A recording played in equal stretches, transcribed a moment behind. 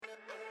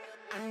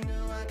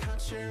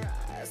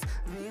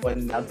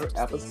Another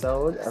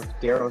episode of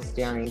Daryl's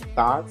Daring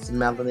Thoughts,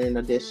 Melanin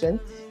Edition.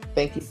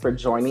 Thank you for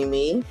joining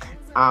me.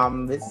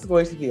 This is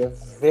going to be a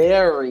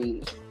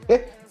very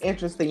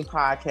interesting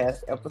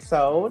podcast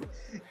episode.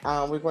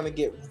 We're going to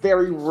get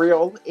very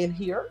real in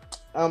here.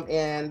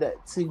 And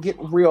to get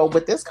real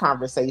with this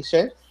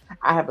conversation,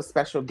 I have a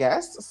special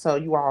guest. So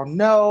you all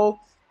know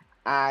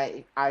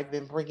I've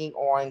been bringing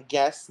on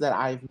guests that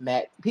I've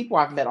met, people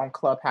I've met on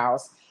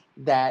Clubhouse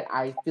that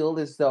I feel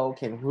as though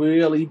can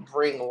really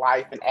bring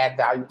life and add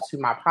value to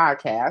my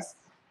podcast.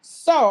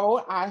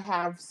 So I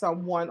have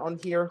someone on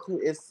here who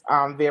is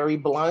very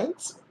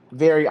blunt,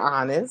 very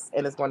honest,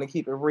 and is going to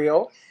keep it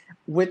real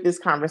with this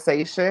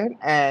conversation.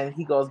 And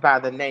he goes by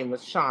the name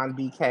of Sean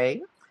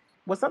BK.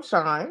 What's up,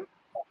 Sean?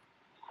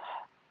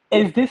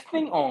 Is this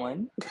thing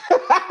on?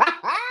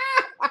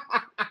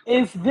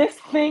 Is this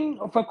thing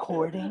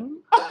recording?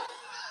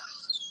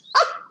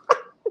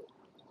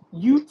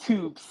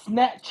 YouTube,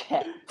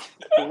 Snapchat,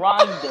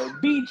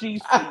 Grindr,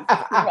 BGC,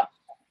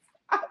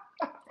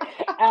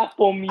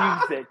 Apple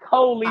Music,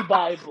 Holy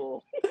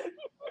Bible.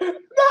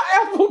 Not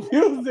Apple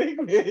Music,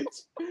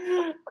 bitch.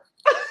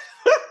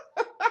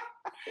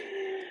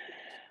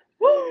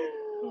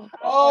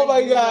 Oh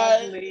my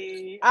God.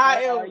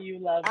 I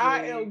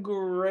am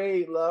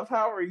great, love.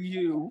 How are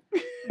you?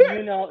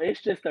 You know,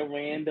 it's just a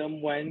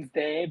random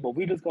Wednesday, but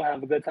we just gonna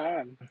have a good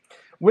time.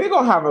 We're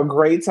gonna have a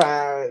great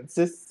time.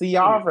 Just see,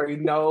 y'all already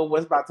know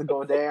what's about to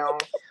go down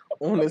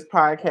on this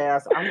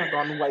podcast. I'm not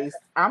going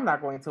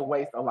to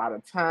waste a lot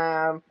of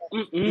time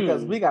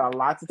because we got a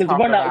lot to talk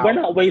about. We're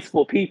not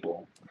wasteful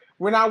people.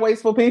 We're not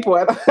wasteful people.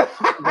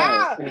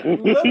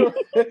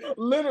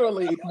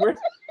 Literally, we're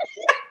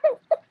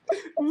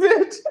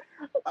bitch.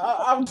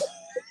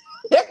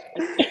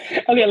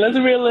 Okay, let's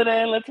reel it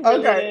in. Let's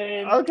reel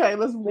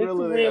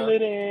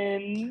it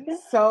in.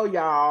 So,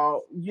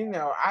 y'all, you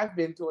know, I've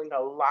been doing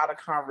a lot of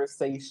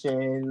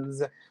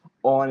conversations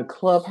on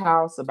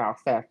Clubhouse about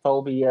fat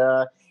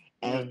phobia,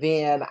 and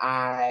then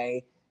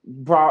I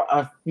brought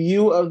a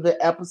few of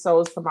the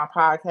episodes to my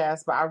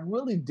podcast, but I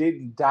really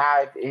didn't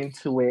dive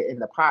into it in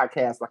the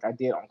podcast like I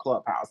did on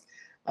Clubhouse.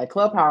 Like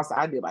Clubhouse,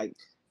 I did like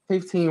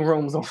 15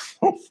 rooms on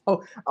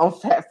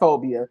fat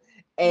phobia.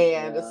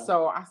 And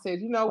so I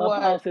said, you know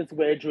what? Clubhouse is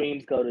where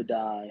dreams go to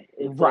die.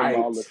 It's right.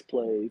 A lawless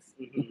place.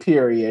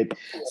 Period.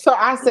 So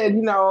I said,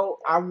 you know,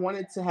 I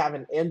wanted to have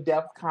an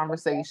in-depth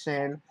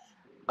conversation,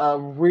 a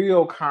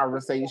real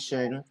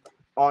conversation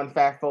on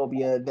fat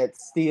phobia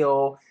that's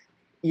still,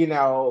 you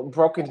know,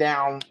 broken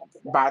down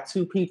by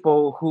two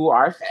people who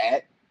are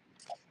fat,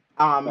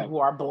 who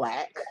are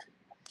Black,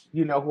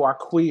 you know, who are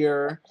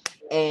queer,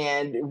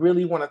 and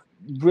really want to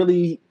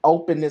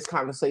open this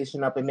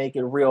conversation up and make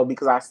it real,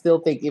 because I still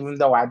think, even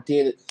though I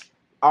did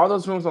all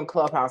those rooms on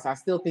Clubhouse, I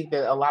still think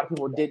that a lot of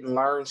people didn't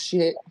learn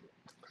shit.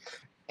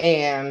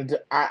 And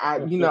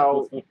I you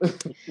know,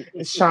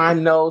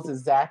 Sean knows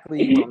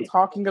exactly what I'm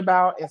talking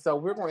about. And so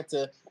we're going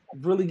to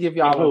really give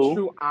y'all a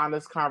true,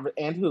 honest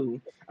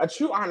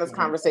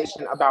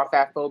conversation about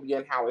fat phobia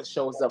and how it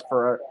shows up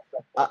for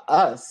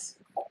us.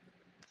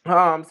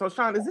 So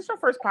Sean, is this your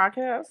first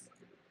podcast?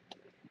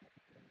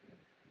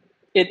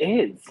 It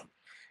is.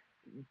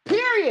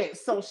 Period.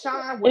 So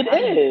Sean, what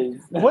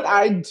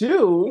I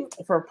do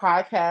for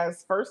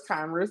podcast first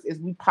timers is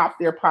we pop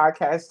their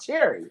podcast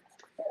cherry.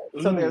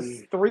 So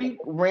there's 3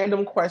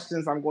 random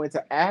questions I'm going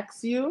to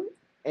ask you,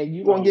 and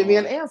you're going to give me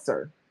an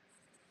answer.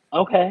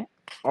 Okay.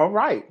 All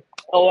right.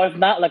 Or if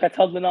not, like I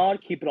told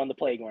Leonard, keep it on the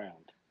playground.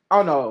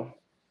 Oh no.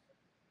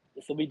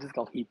 So we just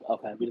gonna keep.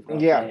 Okay, we just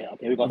gonna say.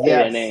 Okay, we're gonna say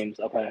their names.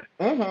 Okay.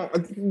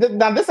 Mm-hmm.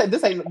 Now this ain't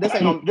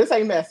messy. This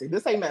ain't messy.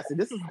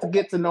 This is to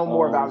get to know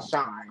more about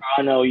Sean.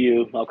 I know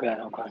you. Okay.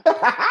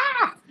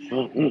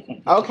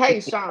 Okay,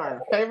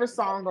 Sean. Favorite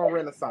song on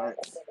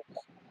Renaissance?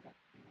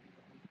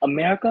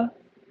 America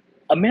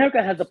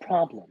has a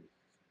problem.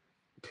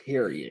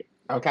 Period.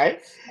 Okay.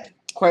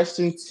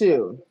 Question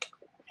 2.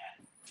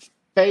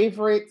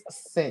 Favorite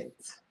scent?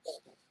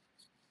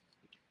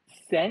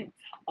 Scent?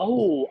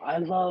 Oh, I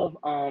love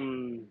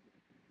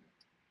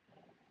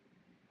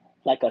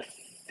like a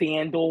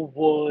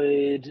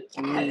sandalwood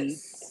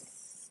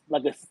meets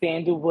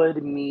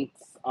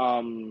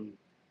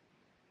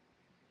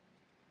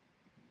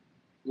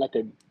like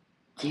a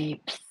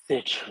deep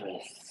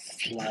citrus,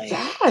 like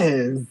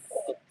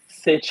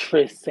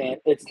citrus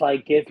scent. It's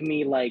like, give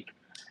me like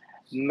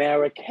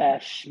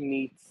Marrakesh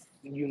meets,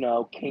 you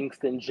know,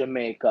 Kingston,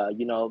 Jamaica,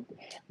 you know,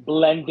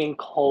 blending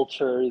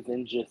cultures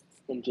and just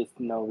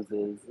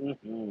noses.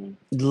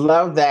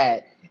 Love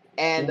that.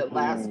 And the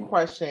last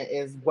question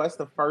is, what's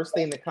the first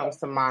thing that comes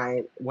to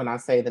mind when I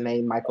say the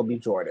name Michael B.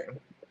 Jordan?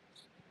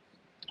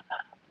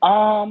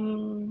 A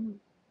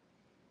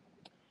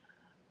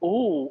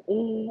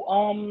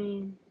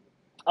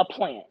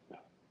plant.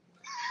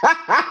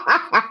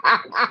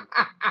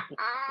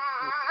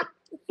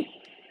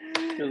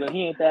 Because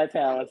he ain't that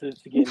talented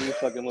to get in these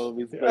fucking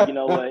movies. But you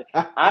know what?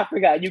 I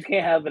forgot you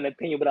can't have an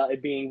opinion without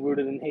it being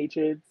rooted in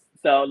hatred.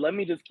 So let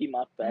me just keep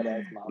my fat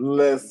ass mouth.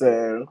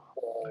 Listen,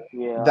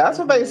 Yeah. That's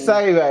what they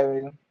say,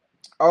 baby.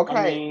 I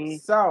Okay, mean,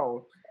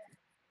 so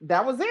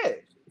that was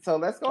it. So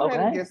let's go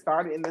ahead and okay. get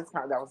started in this.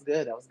 That was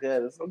good. That was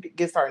good. Let's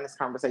get started in this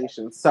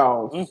conversation.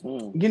 So,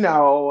 Hmm. you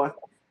know,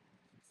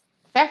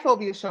 fat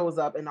phobia shows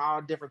up in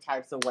all different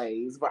types of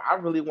ways, but I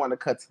really want to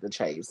cut to the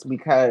chase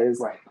because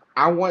Right.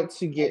 I want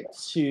to get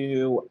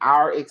to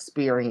our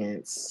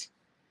experience.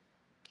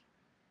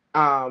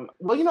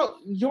 Well,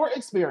 your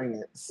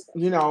experience,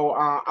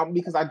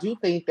 because I do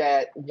think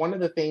that one of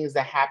the things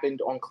that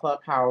happened on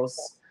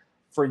Clubhouse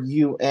for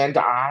you and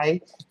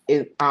I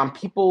is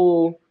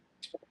people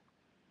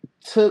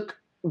took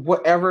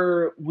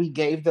whatever we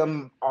gave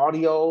them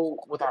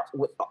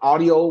with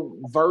audio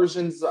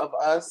versions of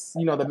us,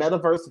 the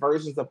metaverse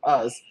versions of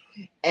us,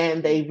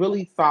 and they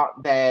really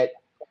thought that,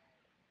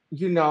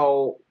 you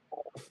know,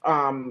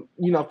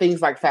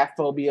 things like fat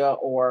phobia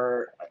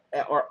or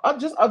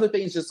just other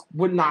things just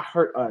would not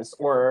hurt us,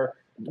 or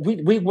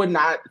we would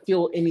not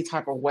feel any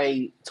type of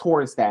way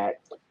towards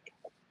that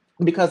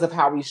because of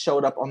how we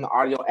showed up on the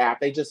audio app.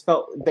 They just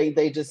felt they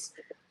just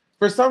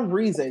for some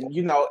reason,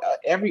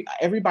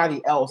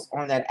 everybody else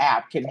on that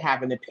app can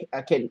have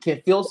can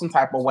feel some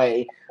type of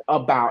way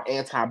about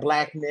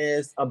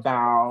anti-blackness,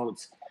 about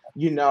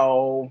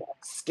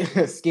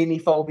skinny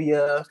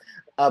phobia,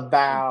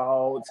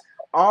 about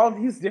all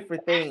these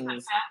different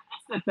things.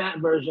 It's the fat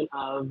version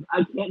of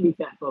I can't be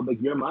fat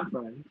phobic. You're my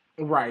friend,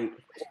 Right.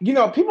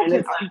 People and can.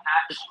 it's like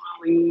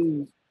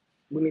actually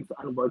we need to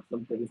unwork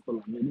some things for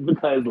women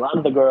because a lot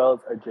of the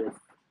girls are just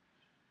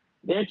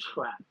they're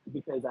trapped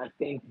because I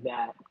think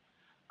that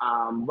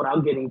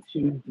without getting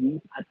too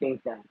deep, I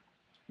think that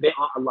there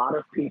are a lot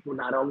of people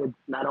not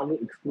only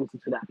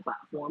exclusive to that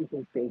platform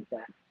who think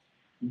that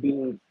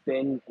being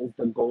thin is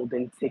the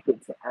golden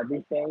ticket to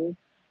everything.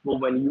 But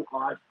when you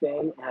are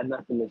thin and have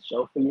nothing to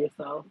show for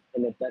yourself,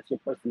 and if that's your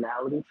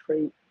personality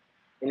trait,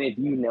 and if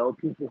you know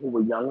people who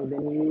are younger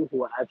than you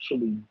who are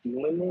actually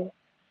doing it,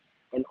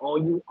 and all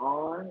you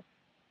are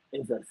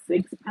is a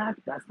six pack,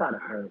 that's gotta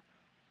hurt.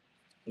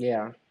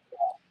 Yeah.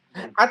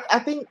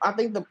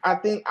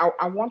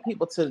 I want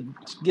people to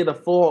get a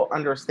full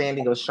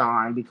understanding of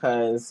Sean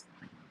because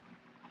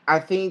I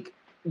think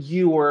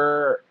you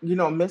were,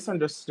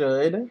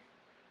 misunderstood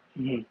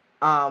Mhm.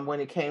 when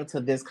it came to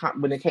this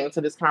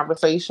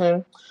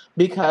conversation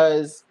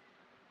because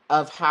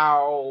of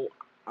how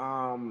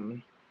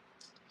um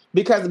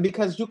because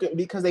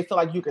they feel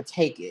like you could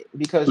take it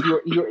because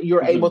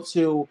you're able Mhm.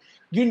 to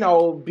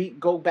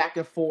go back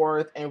and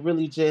forth and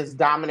really just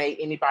dominate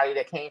anybody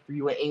that came for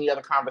you in any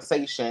other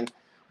conversation,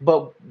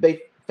 but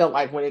they felt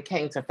like when it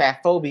came to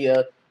fat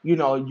phobia, you're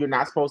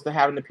not supposed to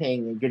have an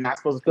opinion, you're not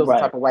supposed to feel some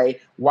Right. type of way.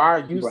 Why are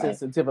you Right.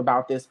 sensitive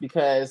about this?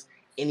 Because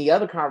any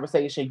other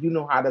conversation, you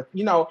know how to,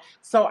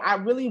 so I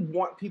really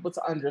want people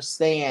to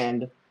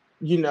understand,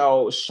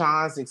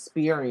 Sean's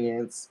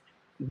experience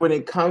when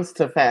it comes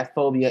to fat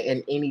phobia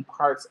in any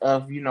parts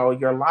of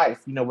your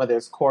life, whether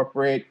it's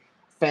corporate,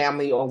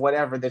 family, or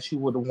whatever that you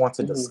would want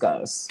to Mhm.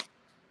 discuss.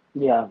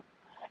 Yeah.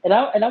 And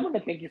I want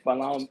to thank you for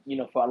allowing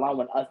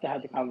us to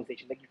have the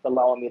conversation. Thank you for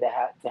allowing me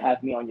to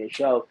have me on your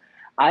show.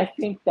 I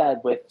think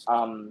that with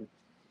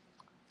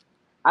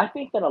I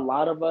think that a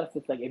lot of us,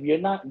 it's like if you're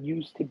not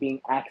used to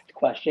being asked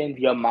questions,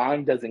 your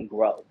mind doesn't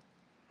grow.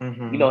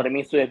 You know Mm-hmm. what I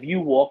mean? So if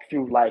you walk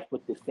through life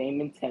with the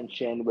same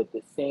intention, with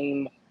the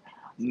same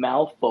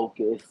mouth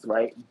focus,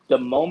 right? The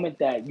moment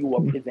that you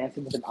are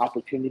presented with an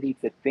opportunity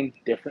to think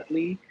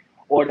differently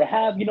or to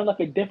have, like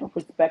a different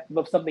perspective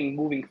of something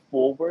moving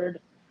forward,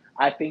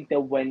 I think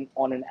that when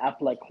on an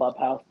app like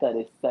Clubhouse that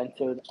is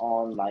centered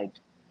on like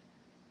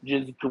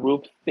just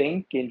group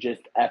think and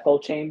just echo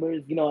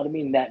chambers, you know what I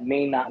mean? That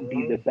may not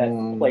be the best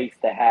Mm-hmm. place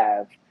to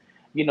have,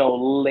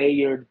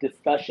 layered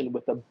discussion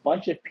with a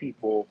bunch of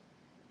people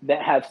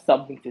that have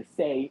something to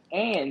say,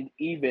 and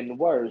even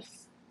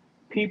worse,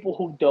 people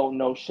who don't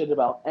know shit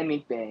about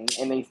anything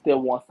and they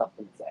still want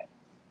something to say.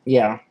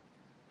 Yeah.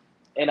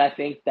 And I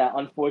think that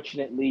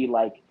unfortunately,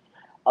 like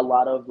a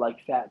lot of like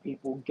fat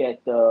people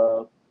get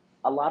the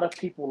a lot of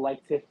people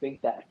like to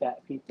think that fat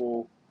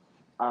people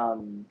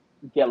um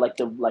get like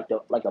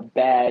a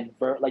bad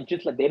like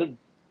just like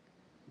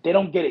they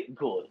don't get it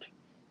good,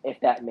 if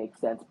that makes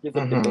sense,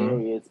 because of the Mm-hmm.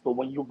 barriers. But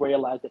when you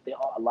realize that there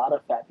are a lot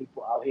of fat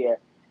people out here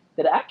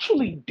that are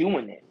actually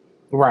doing it,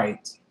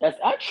 Right. that's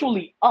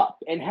actually up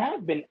and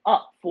have been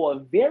up for a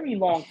very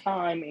long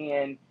time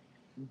and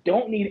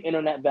don't need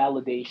internet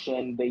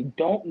validation. They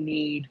don't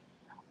need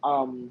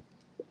um,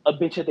 a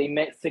bitch that they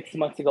met 6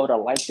 months ago to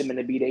like them and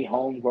to be their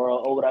home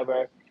girl or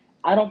whatever.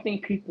 I don't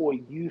think people are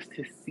used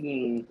to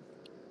seeing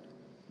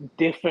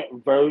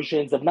different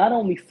versions of not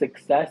only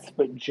success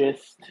but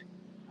just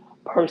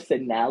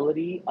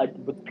personality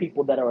with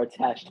people that are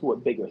attached to a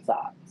bigger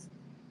size.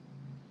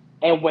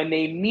 And when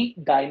they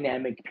meet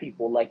dynamic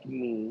people like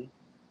me,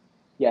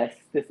 yes,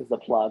 this is a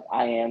plug.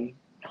 I am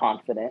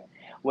confident.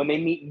 When they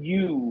meet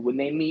you, when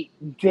they meet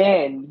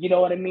Den, you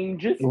know what I mean?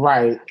 Just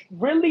Right.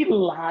 really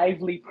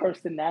lively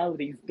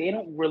personalities, they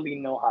don't really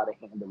know how to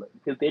handle it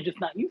because they're just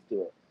not used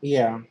to it.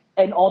 Yeah.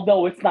 And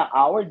although it's not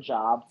our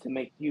job to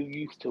make you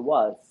used to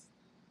us,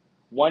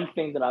 one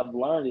thing that I've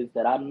learned is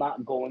that I'm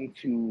not going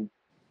to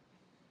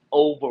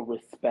over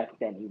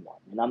respect anyone.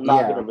 And I'm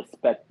not Yeah. going to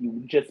respect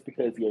you just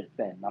because you're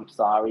thin. I'm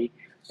sorry.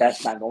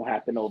 That's not going to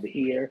happen over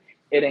here.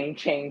 It ain't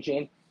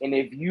changing. And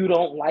if you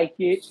don't like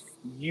it,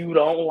 you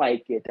don't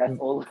like it. That's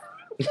all.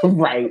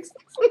 Right.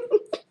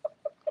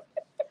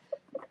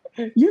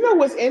 You know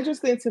what's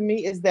interesting to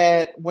me is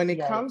that when it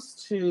Yes. comes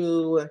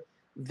to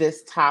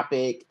this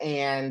topic,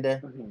 and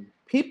Mhm.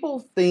 people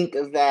think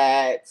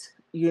that,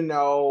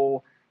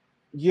 you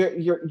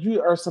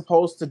are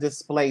supposed to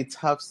display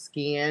tough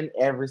skin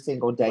every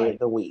single day of Right.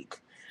 the week.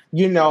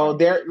 Right.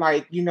 They're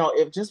like,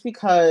 if just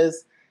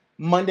because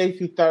Monday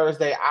through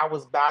Thursday I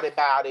was about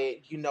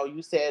it,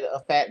 you said a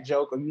fat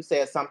joke or you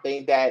said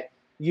something that,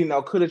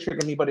 could have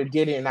triggered me, but it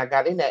didn't, and I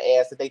got in that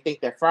ass, that they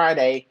think that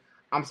Friday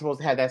I'm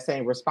supposed to have that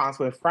same response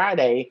with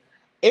Friday.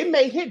 It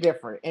may hit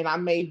different and I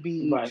may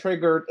be Right.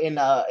 triggered and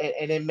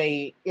it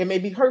may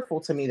be hurtful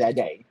to me that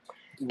day.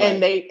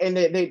 And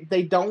Right.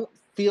 they don't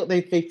feel, they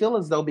feel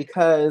as though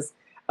because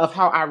of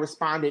how I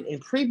responded in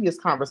previous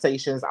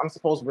conversations, I'm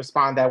supposed to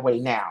respond that way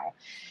now.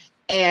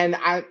 And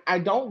I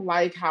don't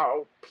like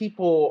how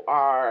people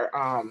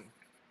are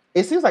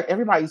it seems like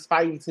everybody's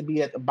fighting to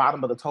be at the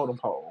bottom of the totem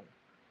pole.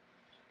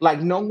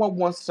 Like no one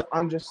wants to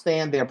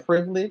understand their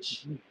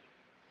privilege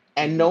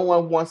and Mhm. no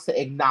one wants to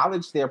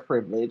acknowledge their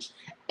privilege.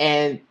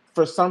 And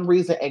for some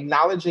reason,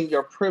 acknowledging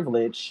your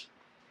privilege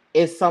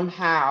is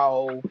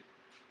somehow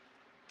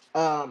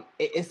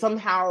it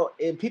somehow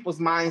in people's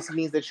minds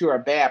means that you're a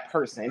bad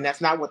person, and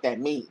that's not what that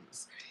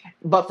means.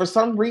 But for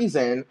some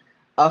reason,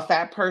 a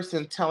fat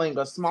person telling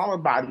a smaller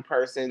body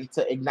person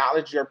to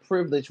acknowledge your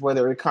privilege,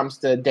 whether it comes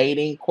to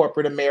dating,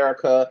 corporate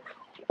America,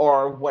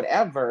 or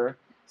whatever,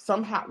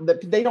 somehow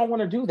they don't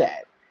want to do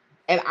that.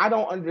 And I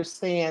don't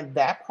understand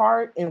that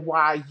part, and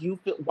why you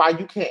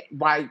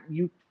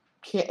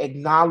can't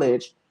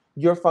acknowledge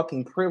your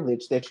fucking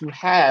privilege that you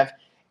have.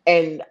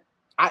 And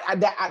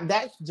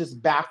that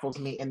just baffles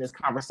me in this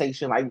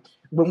conversation. Like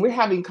when we're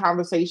having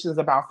conversations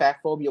about fat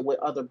phobia with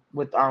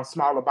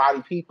smaller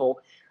body people,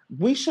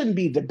 we shouldn't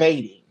be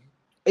debating.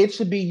 It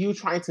should be you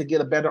trying to get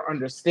a better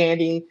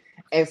understanding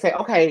and say,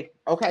 okay,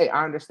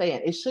 I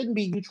understand. It shouldn't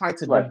be you trying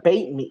to Right.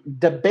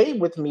 debate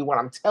with me what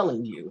I'm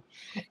telling you.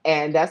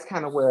 And that's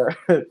kind of where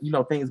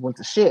things went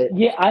to shit.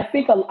 Yeah, I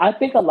think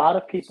a lot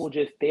of people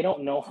just they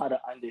don't know how to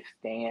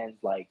understand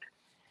like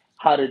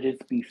how to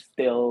just be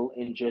still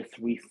and just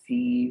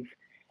receive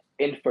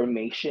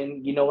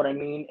information. You know what I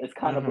mean? It's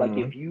kind of like Hmm.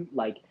 if you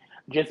like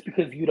just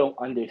because you don't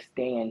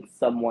understand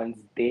someone's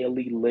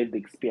daily lived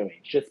experience,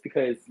 just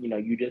because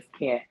you just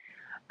can't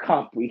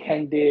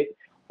comprehend it,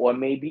 or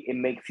maybe it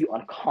makes you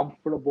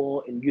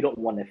uncomfortable and you don't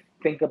want to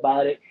think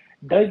about it,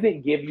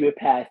 doesn't give you a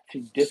pass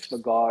to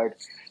disregard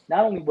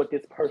not only what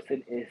this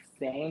person is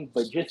saying,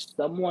 but just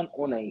someone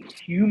on a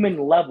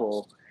human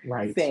level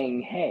Right.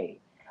 saying, hey,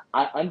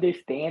 I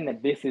understand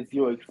that this is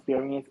your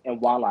experience, and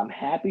while I'm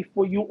happy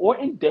for you or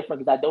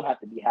indifferent, because I don't have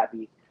to be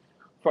happy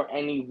for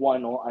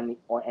anyone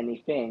or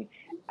anything.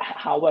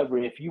 However,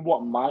 if you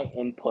want my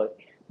input,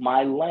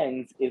 my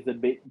lens is a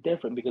bit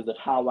different because of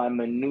how I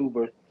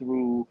maneuver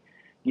through,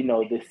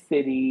 the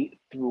city,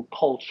 through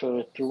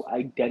culture, through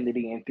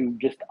identity, and through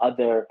just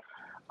other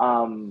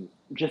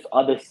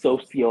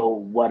socio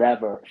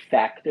whatever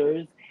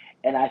factors.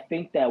 And I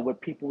think that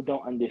what people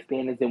don't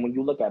understand is that when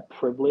you look at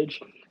privilege,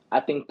 I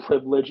think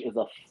privilege is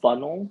a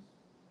funnel,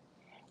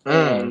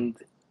 Mm. and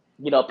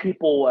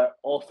people are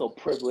also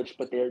privileged,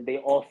 but they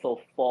also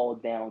fall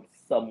down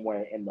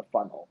somewhere in the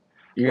funnel,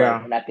 right?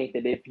 Yeah. And I think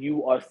that if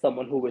you are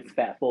someone who is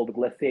fat phobic,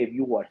 let's say if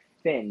you are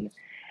thin,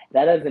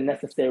 that doesn't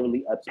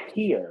necessarily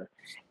appear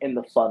in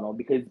the funnel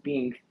because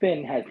being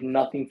thin has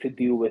nothing to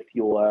do with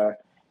your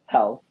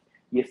health,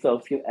 your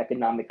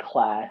socioeconomic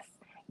class,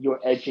 your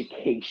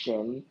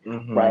education,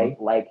 Hmm.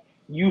 right? Like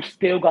you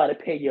still got to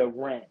pay your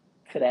rent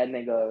to that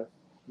nigga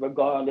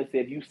regardless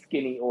if you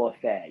skinny or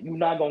fat. You're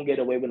not gonna get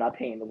away with not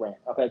paying the rent.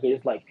 Okay, 'cause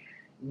it's like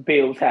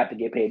bills have to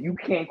get paid. You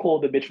can't call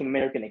the bitch from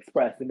American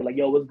Express and be like,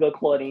 "Yo, what's good,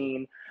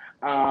 Claudine?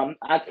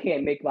 I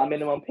can't make my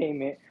minimum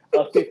payment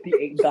of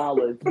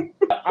 $58.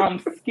 I'm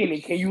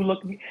skinny. Can you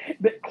look me?"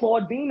 But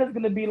Claudine is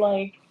gonna be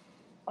like,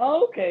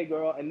 oh, "Okay,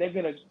 girl," and they're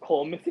gonna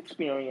call Miss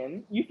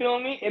Experian. You feel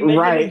me? And they're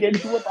gonna Right.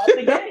 get you about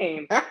the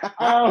game.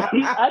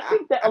 I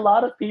think that a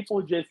lot of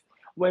people just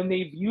when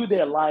they view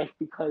their life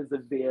because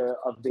of their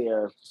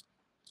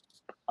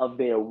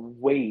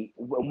weight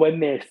when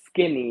they're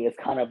skinny, it's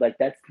kind of like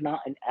that's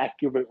not an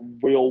accurate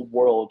real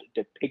world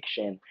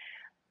depiction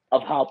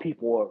of how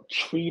people are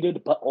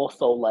treated, but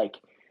also like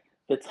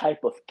the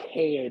type of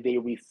care they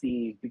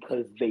receive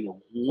because they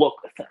look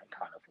a certain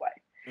kind of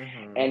way.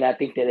 Hmm. And I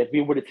think that if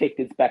we were to take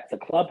this back to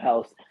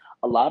Clubhouse,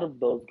 a lot of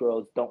those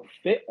girls don't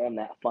fit on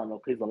that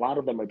funnel because a lot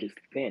of them are just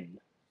thin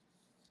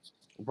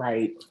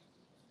Right.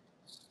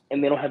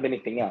 and they don't have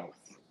anything else.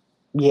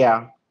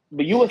 Yeah.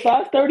 But you a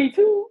size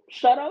 32,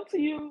 shout out to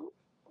you.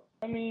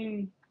 I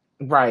mean,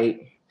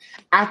 Right.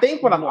 I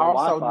think what You I've on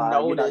also Wi-Fi? You're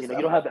not. You noticed, know,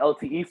 you don't have the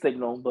LTE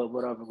signal, but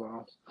whatever,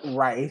 bro.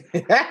 right?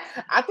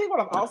 I think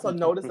what I've also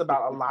noticed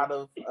about a lot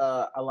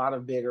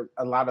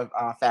of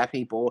fat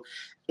people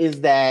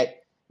is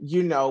that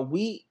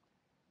we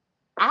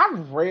I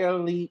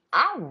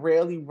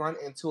rarely run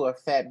into a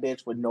fat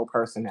bitch with no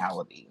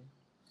personality.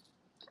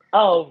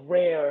 Oh,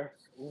 rare,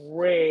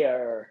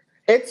 rare,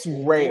 It's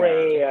rare.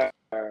 rare,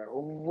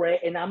 rare.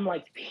 And I'm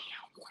like, damn,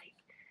 like,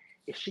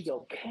 is she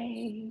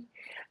okay?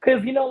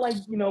 Because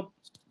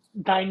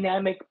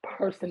dynamic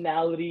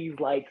personalities.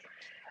 Like,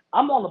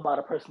 I'm all about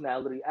a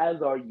personality,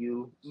 as are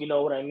you. You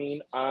know what I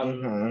mean?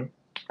 Hmm.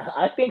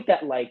 I think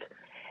that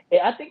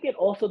I think it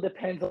also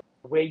depends on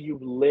where you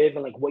live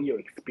and like what your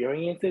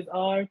experiences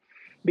are,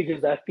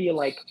 because I feel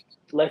like,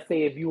 let's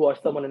say if you are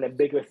someone in a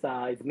bigger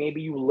size,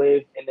 maybe you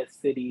live in a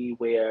city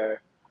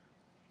where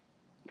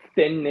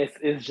thinness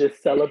is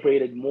just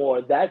celebrated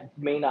more. That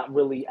may not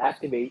really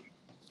activate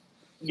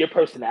your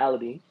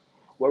personality.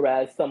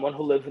 Whereas someone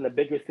who lives in a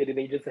bigger city,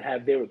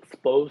 they're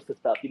exposed to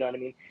stuff. You know what I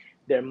mean?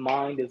 Their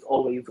mind is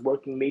always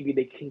working. Maybe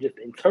they can just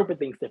interpret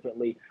things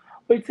differently.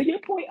 But to your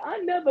point, I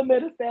never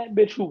met a fat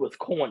bitch who was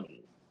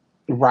corny.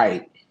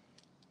 Right.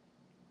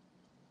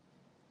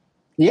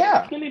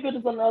 Yeah. Skinny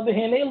bitches, on the other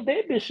hand,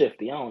 they bit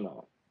shifty. I don't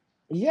know.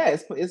 Yeah.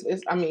 It's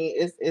I mean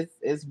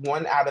it's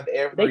one out of They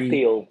every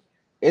feel,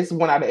 it's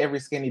one out of every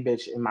skinny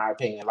bitch in my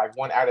opinion. Like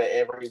one out of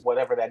every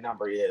whatever that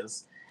number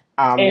is.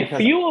 and Because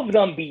few of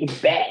them be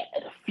bad.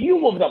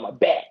 Few of them are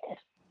bad.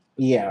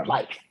 yeah.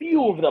 Like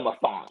few of them are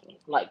fine.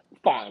 Like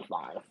fine,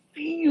 fine.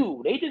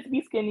 Few. They just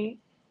be skinny.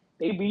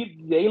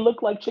 They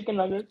look like chicken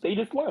nuggets. They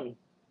just slim.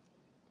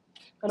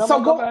 And I'm So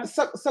like, go okay.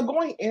 so so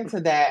going into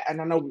that,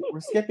 and I know we're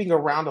skipping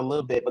around a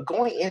little bit, but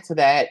going into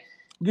that,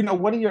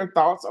 what are your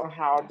thoughts on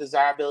how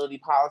desirability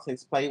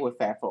politics play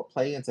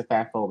into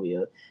fat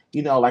phobia?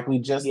 Like we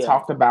just Yeah.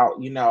 talked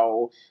about,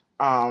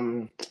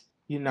 um,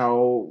 you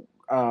know,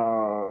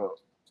 uh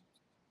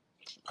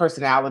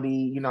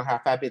personality, how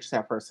fat bitches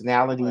have Right.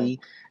 personality,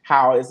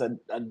 how is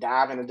a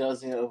dime and a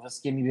dozen of a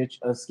skinny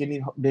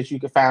bitch you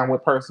can find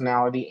with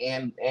personality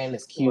and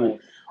it's cute. Right.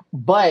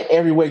 But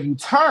everywhere you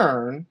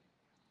turn,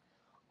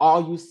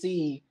 all you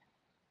see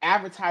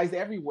advertised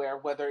everywhere,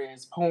 whether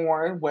it's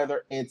porn,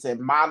 whether it's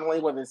in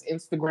modeling, whether it's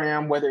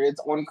Instagram, whether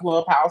it's on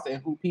Clubhouse,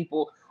 and who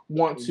people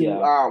want to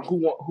Yeah.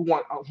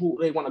 who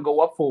they want to go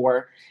up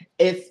for.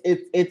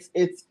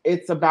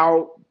 It's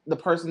about the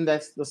person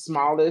that's the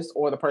smallest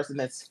or the person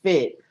that's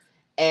fit.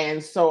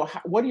 And so,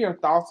 what are your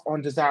thoughts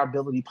on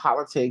desirability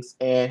politics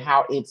and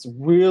how it's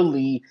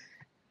really,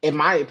 in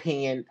my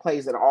opinion,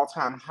 plays at an all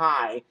time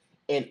high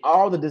in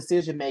all the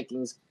decision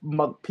makings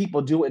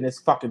people do in this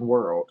fucking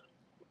world?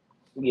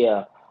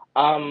 Yeah.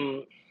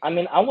 Um, I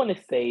mean, I want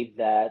to say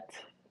that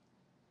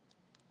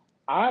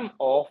I'm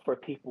all for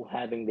people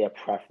having their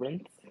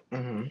preference.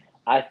 Hmm.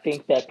 I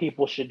think that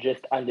people should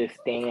just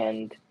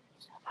understand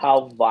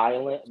how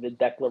violent the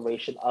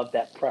declaration of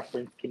that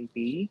preference can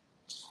be.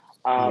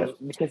 Yeah.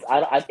 Because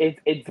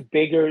it's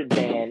bigger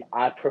than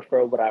I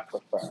prefer what I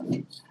prefer.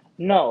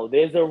 No,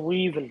 there's a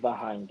reason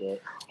behind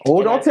it, Oh,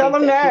 and I don't tell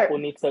think them that that.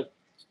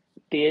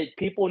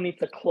 people need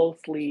to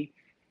closely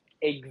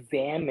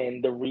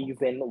examine the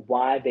reason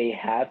why they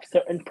have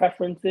certain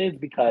preferences.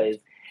 Because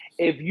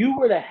if you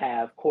were to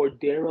have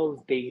Cordero's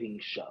dating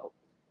show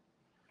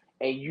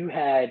and you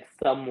had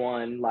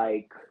someone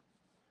like,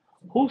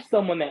 who's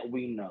someone that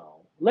we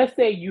know? Let's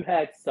say you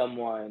had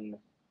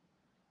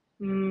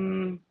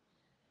hmm,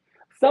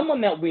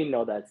 someone that we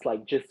know that's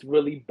like just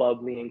really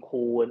bubbly and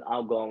cool and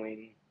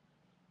outgoing,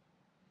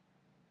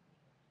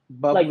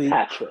 like Bubbly,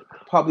 Patrick.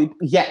 probably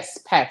yes,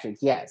 Patrick.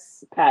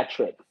 Yes.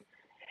 Patrick.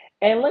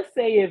 And let's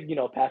say if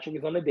Patrick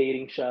is on a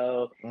dating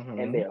show and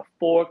Mm-hmm. there are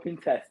four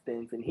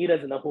contestants and he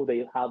doesn't know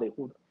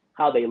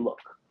how they look,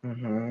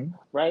 Mm-hmm.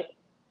 right?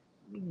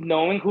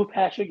 Knowing who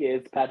Patrick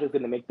is, Patrick's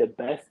gonna make the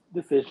best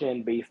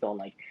decision based on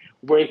like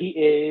where he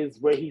is,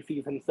 where he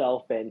sees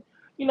himself, and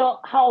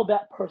how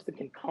that person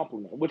can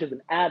complement, which is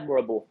an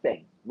admirable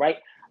thing, right?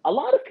 A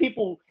lot of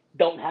people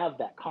don't have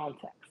that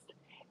context.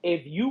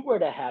 If you were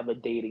to have a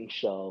dating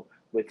show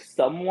with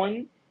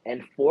someone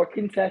and four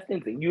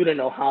contestants and you didn't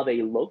know how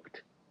they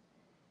looked,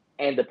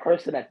 and the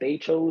person that they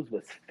chose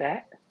was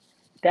fat,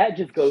 that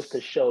just goes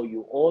to show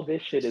you all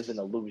this shit is an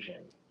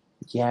illusion.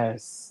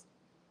 Yes.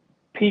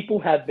 People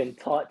have been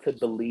taught to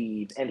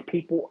believe, and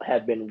people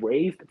have been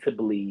raised to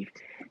believe,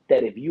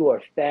 that if you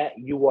are fat,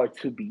 you are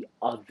to be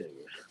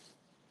othered.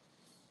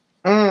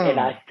 And Mm.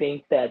 I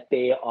think that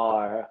there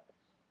are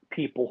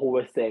people who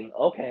are saying,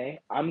 okay,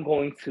 I'm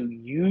going to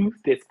use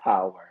this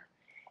power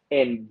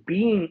and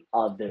being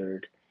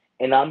othered,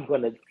 and I'm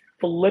going to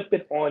flip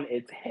it on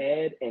its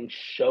head and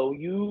show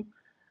you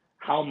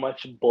how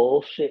much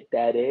bullshit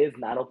that is.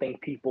 And I don't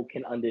think people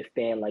can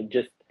understand like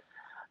just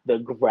the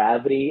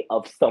gravity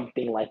of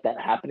something like that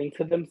happening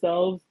to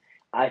themselves.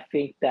 I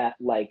think that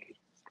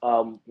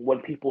when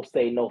people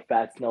say no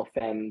fats, no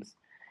femmes,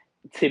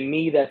 to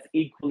me that's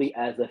equally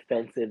as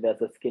offensive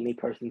as a skinny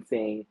person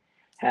saying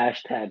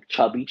hashtag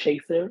chubby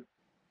chaser.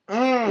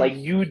 Mm. Like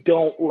you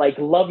don't like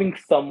loving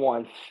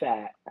someone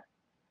fat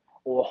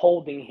or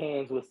holding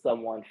hands with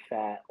someone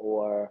fat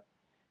or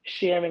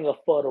sharing a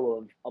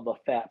photo of a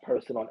fat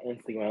person on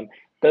Instagram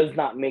does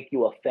not make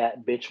you a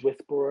fat bitch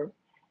whisperer.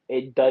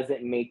 It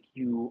doesn't make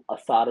you a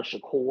Sada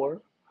Shakur.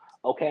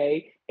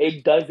 Okay?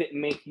 It doesn't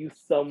make you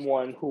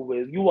someone who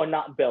is you are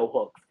not Bell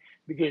Hooks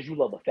because you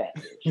love a fat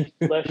bitch.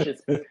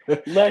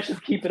 Let's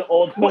just keep it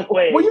all the Well, you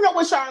way know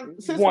what, Sean?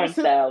 Since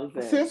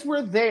 1000. since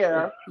we're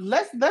there,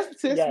 let's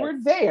since Yes.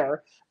 we're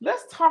there,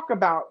 let's talk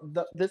about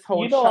this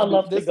whole You know I chubby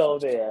love to this. go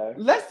there.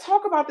 Let's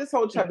talk about this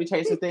whole chubby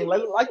chaser thing.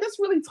 Let's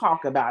really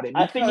talk about it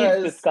because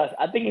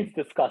I think it's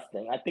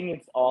disgusting. I think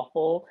it's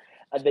awful.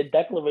 The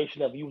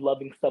declaration of you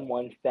loving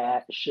someone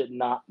fat should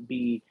not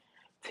be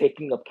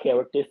taking up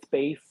character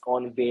space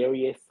on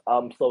various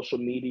social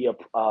media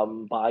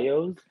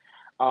bios.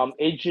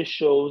 It just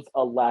shows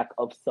a lack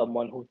of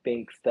someone who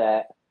thinks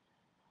that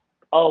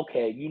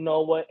okay, you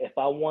know what? If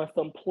I want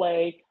some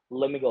play,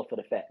 let me go for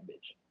the fat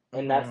bitch.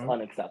 And that's hmm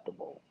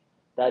unacceptable.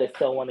 That is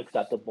so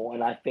unacceptable.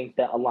 And I think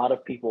that a lot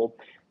of people,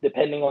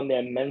 depending on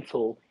their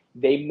mental,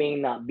 they may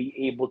not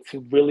be able to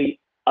really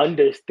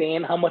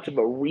understand how much of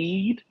a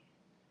read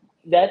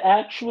that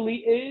actually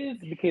is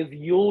because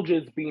you'll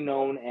just be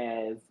known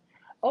as,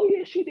 oh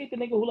yeah, she date the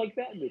nigga who like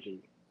fat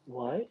bitches.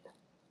 What?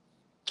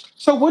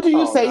 So what do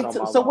you Oh, say not on to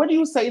my so what do watch.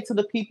 you say to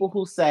the people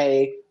who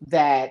say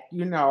that,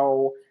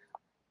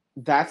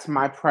 that's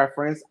my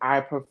preference.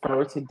 I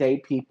prefer to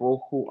date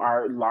people who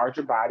are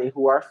larger body,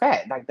 who are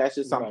fat. Like that's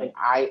just something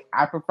Right.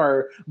 I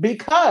prefer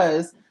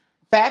because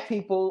fat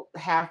people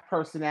have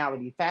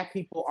personality. Fat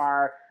people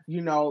are,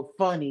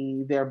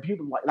 funny. They're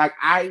beautiful. Like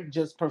I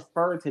just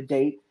prefer to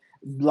date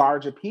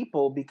larger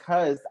people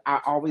because I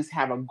always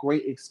have a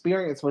great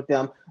experience with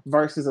them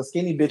versus a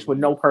skinny bitch with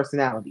Mhm. no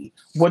personality.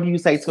 What do you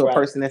say to a Right.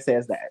 person that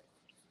says that?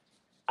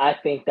 I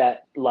think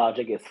that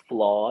logic is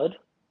flawed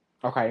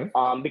Okay.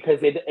 because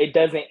it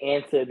doesn't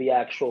answer the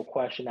actual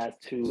question as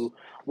to,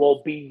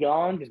 well,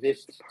 beyond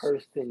this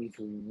person's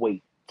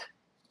weight,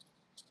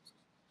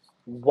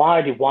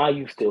 why are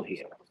you still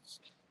here?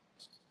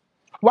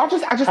 Well, I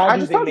just How I do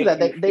just they told you make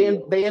that you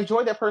feel? they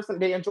enjoy their person,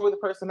 they enjoy the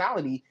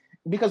personality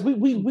because we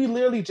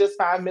literally just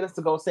 5 minutes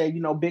ago said,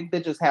 big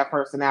bitches have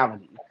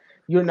personality.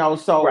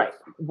 So Right,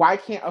 why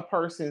can't a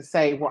person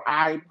say, well,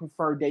 I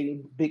prefer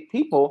dating big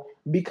people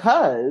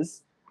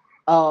because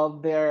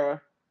of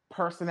their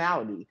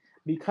personality,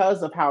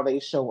 because of how they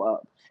show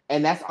up,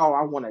 and that's all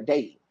I want to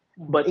date.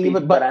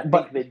 Even but I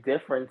but think the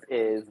difference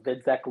is the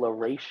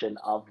declaration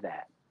of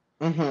that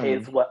hmm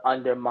is what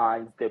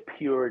undermines the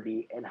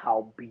purity and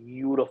how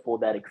beautiful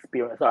that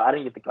experience. Sorry, I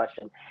didn't get the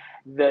question.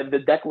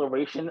 The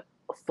declaration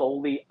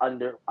solely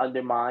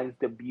undermines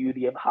the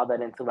beauty of how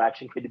that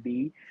interaction could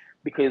be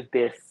because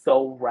they're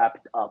so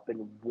wrapped up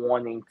in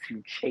wanting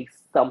to chase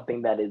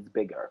something that is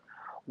bigger.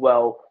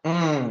 Well,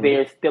 mm,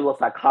 there's still a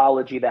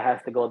psychology that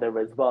has to go there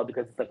as well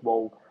because it's like,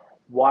 well,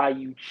 why are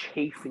you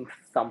chasing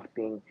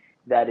something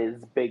that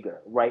is bigger,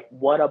 right?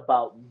 What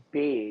about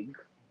big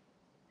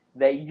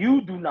that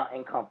you do not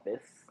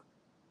encompass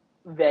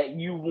that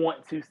you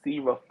want to see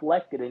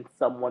reflected in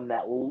someone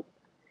that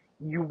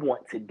you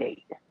want to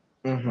date.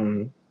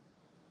 hmm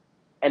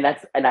And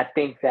I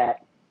think that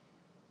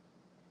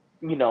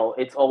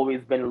it's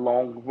always been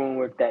long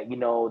rumored that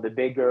the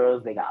big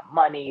girls they got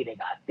money, they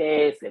got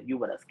this. If you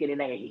were a skinny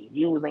nigga, he's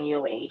using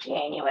you, he's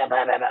cheating you, blah,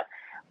 blah, blah.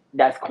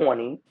 That's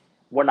corny.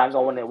 We're not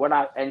going there. We're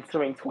not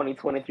entering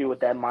 2023 with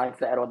that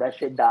mindset at all. That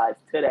shit dies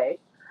today.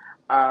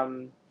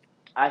 Um,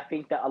 I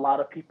think that a lot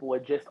of people are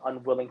just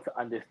unwilling to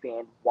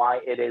understand why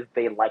it is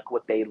they like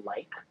what they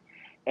like.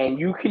 And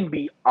you can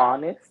be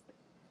honest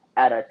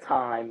at a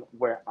time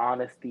where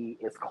honesty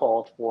is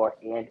called for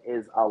and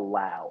is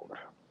allowed.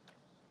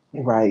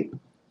 right.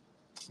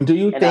 Do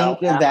you And think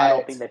I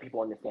don't that think that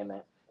people understand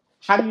that.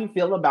 how do you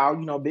feel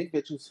about big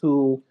bitches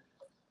who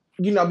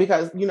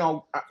because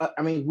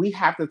I mean, we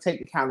have to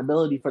take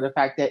accountability for the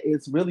fact that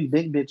it's really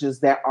big bitches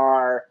that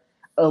are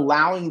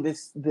allowing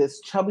this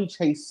chubby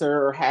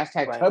chaser or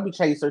hashtag Right, chubby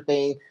chaser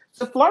thing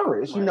to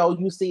flourish. right,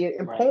 You see it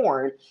in right.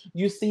 porn.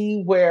 You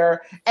see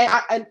where,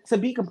 and to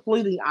be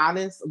completely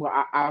honest,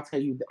 well, I'll tell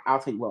you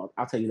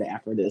that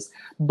after this.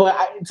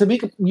 But to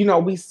be,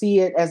 we see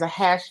it as a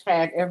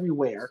hashtag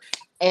everywhere,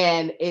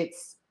 and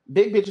it's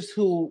big bitches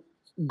who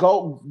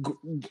go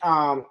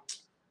um,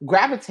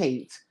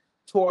 gravitate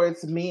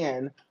towards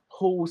men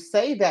who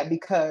say that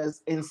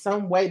because in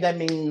some way that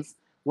means,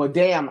 well,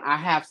 damn, I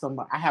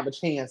have a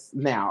chance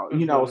now.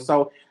 Mhm,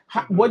 So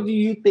what mhm. do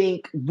you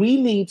think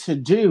we need to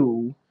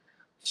do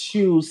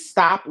to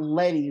stop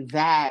letting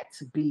that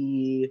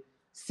be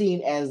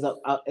seen as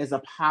a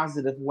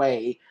positive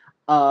way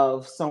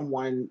of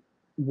someone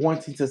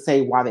wanting to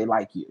say why they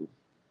like you?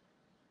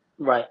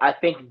 Right. I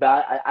think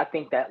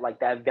that like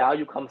that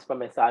value comes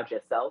from inside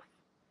yourself.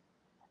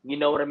 You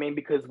know what I mean?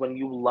 Because when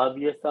you love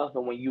yourself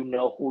and when you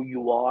know who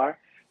you are,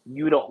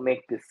 you don't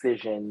make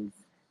decisions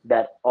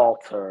that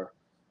alter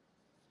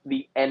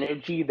the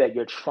energy that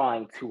you're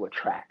trying to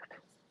attract.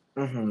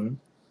 Mm-hmm.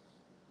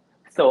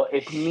 So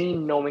if me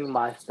knowing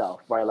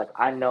myself, right, like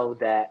I know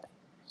that,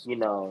 you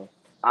know,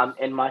 I'm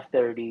in my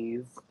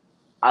 30s,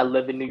 I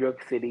live in New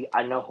York City,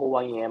 I know who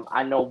I am,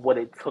 I know what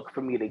it took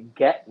for me to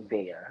get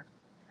there,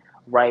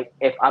 right?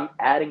 If I'm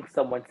adding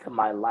someone to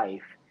my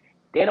life,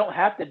 they don't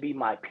have to be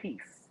my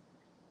peace.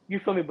 You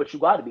feel me? But you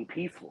got to be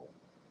peaceful.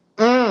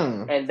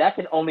 Mm. And that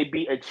can only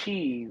be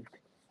achieved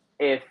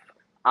if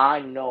I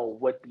know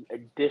what the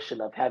addition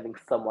of having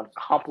someone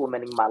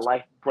complementing my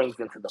life brings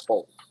into the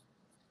fold.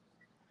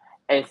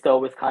 And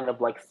so it's kind of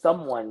like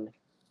someone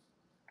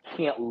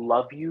can't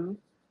love you,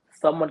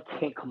 someone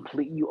can't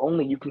complete you,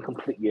 only you can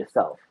complete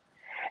yourself.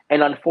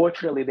 And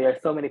unfortunately, there are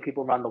so many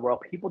people around the world,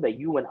 people that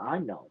you and I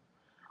know,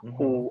 Hmm.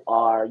 who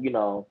are,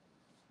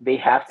 they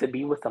have to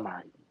be with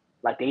somebody.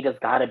 Like they just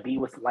gotta be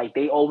with, like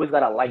they always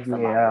gotta like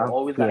somebody. They Yeah,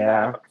 always gotta have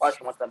yeah. a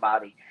crush on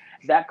somebody.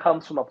 That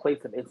comes from a place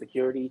of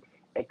insecurity.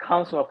 It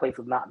comes from a place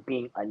of not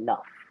being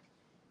enough.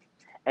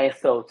 And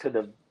so to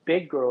the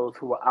big girls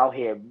who are out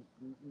here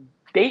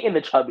dating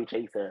the chubby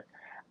chaser,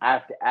 I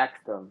have to ask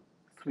them,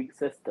 sweet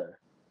sister,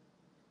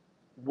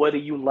 what are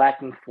you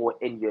lacking for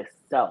in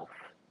yourself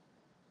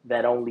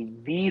that only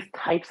these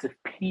types of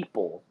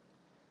people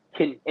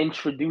can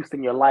introduce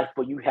in your life,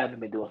 but you haven't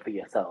been doing for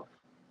yourself?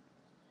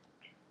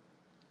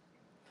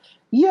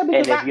 Yeah, And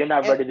because if you're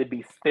not ready to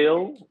be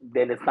still,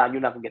 then it's not,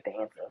 you're not gonna get the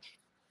answer.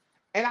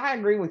 I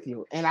agree with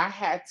you. And I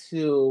had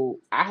to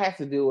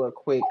do a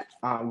quick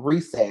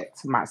reset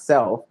to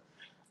myself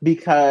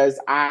because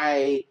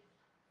I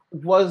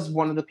was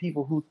one of the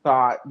people who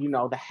thought, the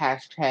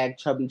hashtag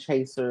chubby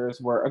chasers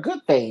were a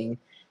good thing,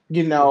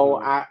 Hmm.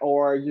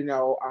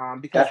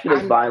 because That shit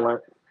is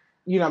violent.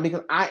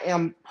 because I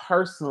am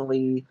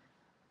personally,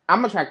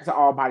 I'm attracted to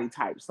all body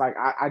types. Like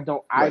I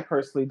Right.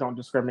 personally don't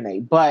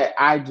discriminate, but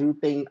I do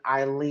think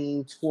I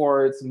lean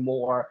towards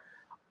more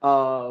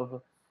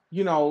of,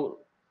 you know,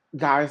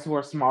 guys who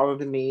are smaller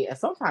than me and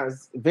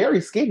sometimes very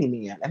skinny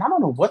men. And I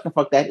don't know what the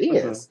fuck that Hmm.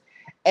 is.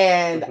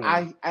 And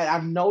Hmm.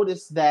 I've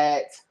noticed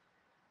that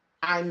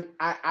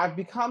I've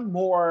become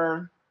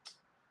more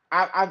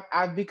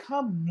I've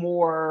become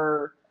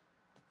more,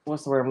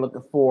 what's the word I'm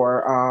looking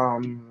for?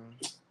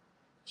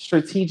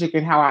 Strategic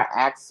in how I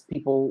ask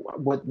people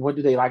what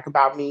do they like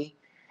about me,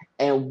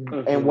 and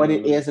Hmm. what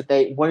it is that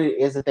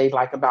they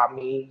like about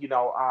me.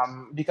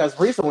 Because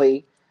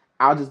recently,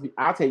 I'll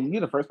tell you,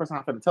 you're the first person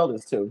I'm going to tell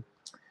this to.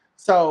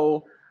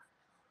 So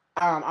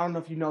I don't know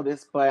if you know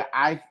this, but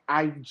I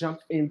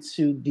jumped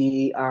into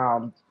the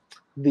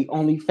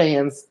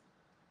OnlyFans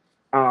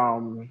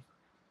um,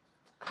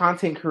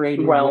 content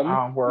creating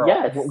Realm. world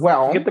Yes. Get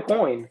realm, the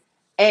coin. Get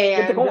the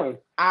and coin.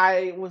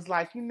 I was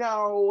like, and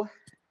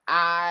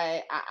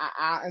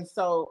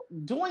so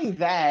doing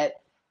that,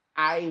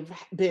 I've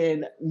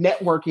been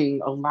networking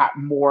a lot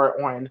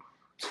more on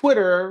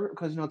Twitter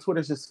because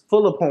Twitter's just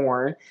full of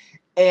porn,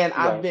 and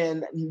I've Right.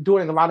 been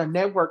doing a lot of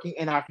networking,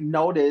 and I've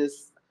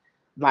noticed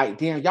like,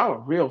 damn, y'all are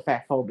real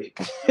fat phobic.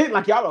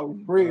 Like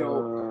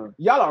Mm,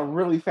 y'all are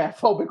really fat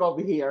phobic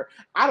over here.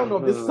 I don't know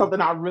if this is hmm.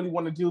 something I really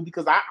want to do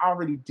because I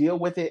already deal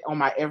with it on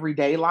my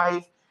everyday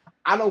life.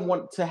 I don't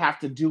want to have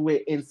to do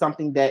it in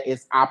something that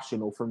is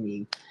optional for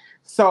me.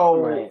 So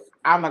Right.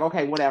 I'm like,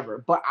 okay,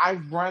 whatever. But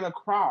I've run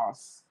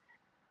across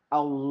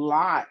a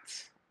lot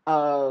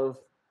of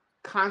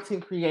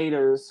content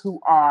creators who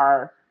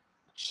are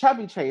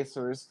chubby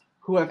chasers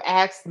who have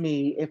asked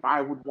me if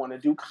I would want to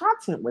do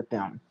content with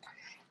them.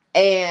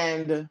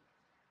 And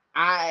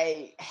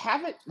I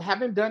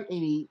haven't done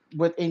any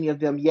with any of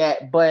them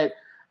yet, but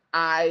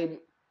I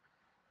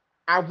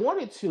I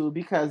wanted to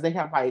because they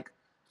have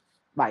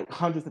like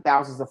hundreds of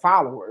thousands of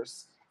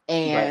followers, Right.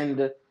 and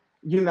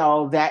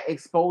that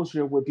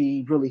exposure would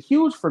be really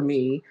huge for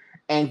me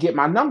and get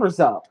my numbers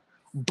up.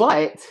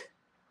 But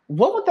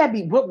what would that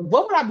be? What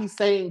would I be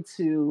saying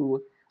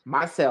to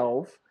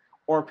myself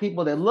or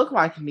people that look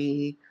like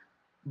me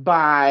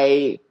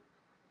by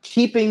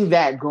keeping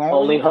that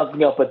Only going?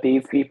 hooking up with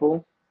these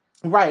people.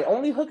 Right,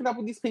 only hooking up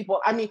with these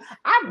people. I mean,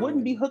 I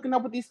wouldn't be Mm. hooking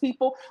up with these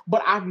people,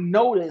 but I've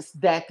noticed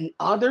that the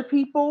other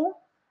people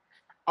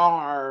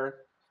are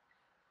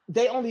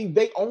they only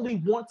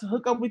want to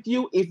hook up with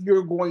you if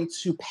you're going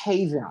to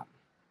pay them.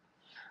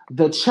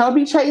 The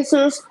chubby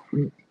chasers,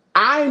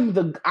 I'm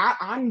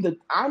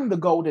the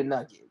golden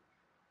nugget.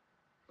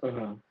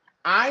 Hmm.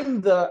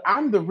 I'm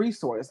the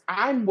resource.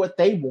 I'm what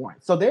they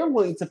want. So they're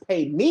willing to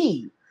pay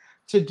me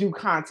to do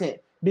content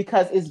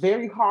because it's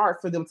very hard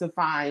for them to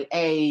find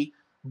a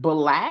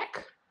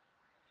black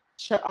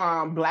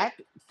black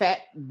fat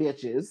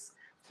bitches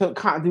to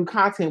do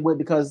content with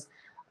because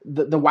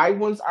the white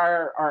ones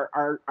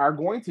are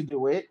going to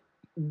do it.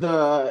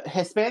 The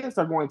Hispanics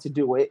are going to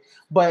do it,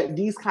 but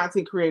these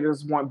content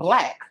creators want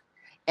black,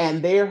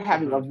 and they're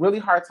having a Hmm. really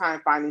hard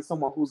time finding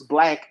someone who's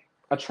black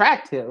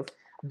attractive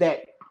that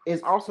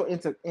is also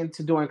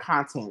into doing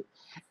content.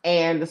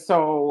 And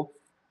so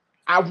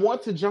I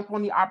want to jump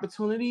on the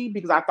opportunity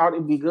because I thought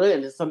it'd be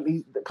good,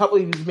 and a couple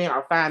of these men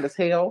are fine as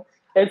hell.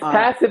 It's Uh,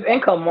 passive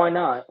income. Why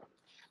not?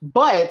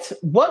 but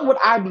what would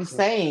I be Mhm.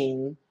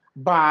 saying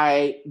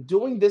by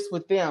doing this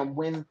with them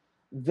when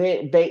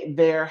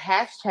their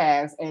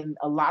hashtags and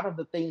a lot of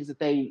the things that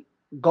they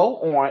go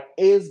on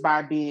is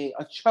by being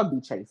a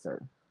chubby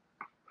chaser.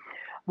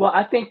 Well,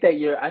 I think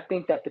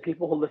that the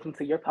people who listen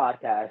to your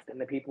podcast and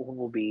the people who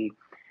will be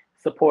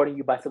supporting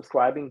you by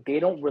subscribing, they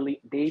don't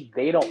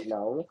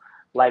know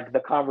like the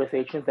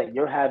conversations that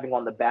you're having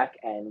on the back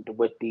end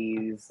with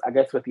these, I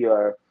guess, with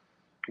your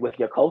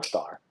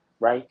co-star,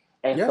 right?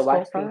 And Yes, so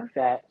I think co-star.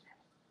 that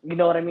you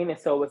know what I mean? And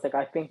so it's like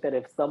I think that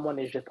if someone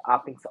is just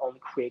opting to only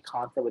create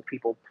content with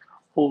people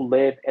who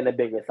live in a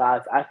bigger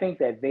size, I think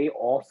that they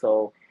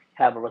also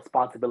have a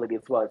responsibility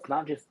as well. It's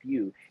not just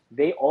you.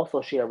 They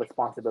also share a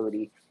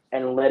responsibility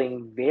in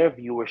letting their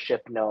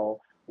viewership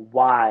know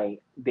why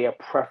their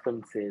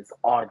preferences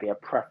are their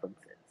preferences.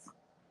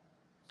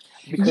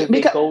 Yeah, Because it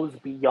because goes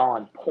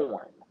beyond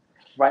porn,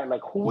 right?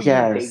 Like who are you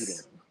dating?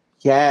 yes,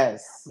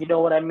 yes, You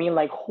know what I mean?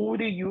 Like who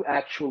do you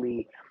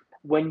actually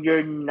when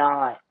you're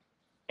not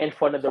in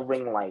front of the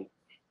ring light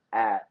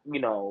at,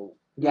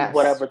 yes,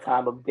 whatever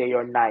time of day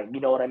or night.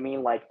 You know what I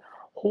mean? Like,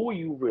 who are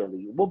you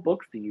really? What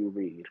books do you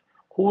read?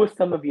 Who are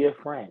some of your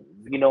friends?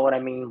 You know what I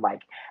mean?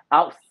 Like,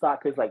 outside,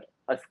 because, like,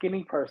 a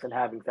skinny person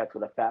having sex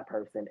with a fat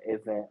person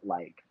isn't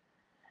like,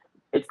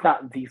 it's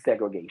not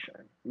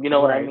desegregation. You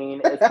know what I right.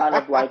 mean? It's kind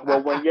of like,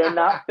 well, when you're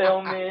not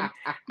filming,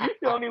 you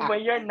feel me?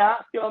 When you're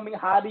not filming,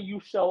 how do you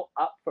show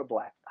up for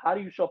black? How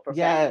do you show up for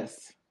fat people?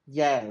 Yes,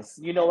 yes,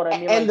 You know what I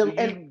mean? and Like,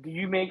 the and do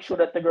you make sure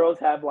that the girls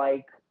have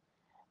like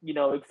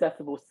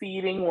accessible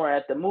seating or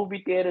at the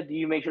movie theater? Do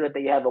you make sure that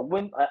they have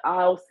an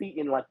aisle seat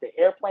in like the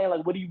airplane?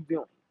 Like, what are you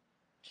doing?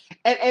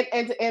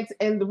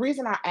 and the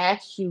reason I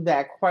asked you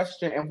that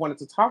question and wanted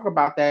to talk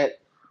about that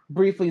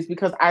briefly is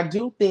because I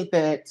do think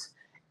that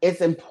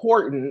it's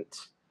important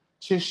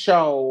to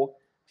show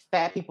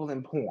fat people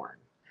in porn.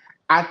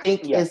 I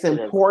think Yes, it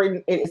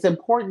is. it's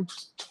important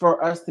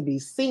for us to be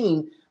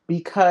seen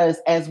because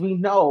as we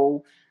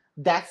know,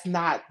 that's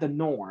not the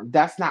norm.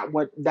 That's not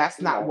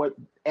Right. what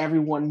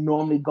everyone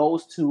normally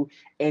goes to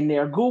in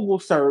their Google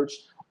search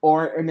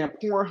or in their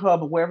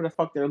Pornhub or wherever the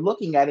fuck they're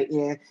looking at it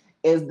in.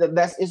 Is that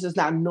that's it's just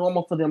not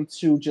normal for them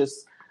to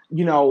just,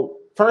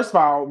 first of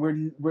all,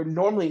 we're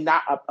normally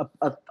not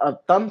a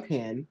thumb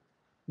pin,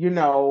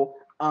 and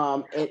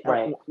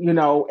Right.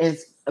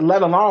 it's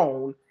let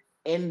alone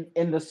in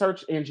the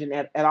search engine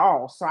at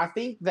all. So I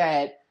think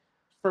that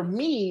for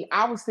me,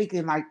 I was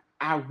thinking like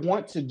I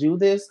want to do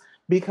this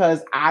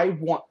because I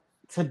want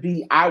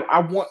I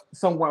want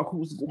someone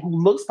who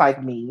looks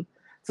like me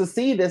to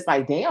see this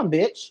like damn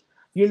bitch,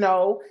 She's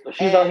out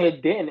and here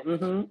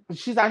then.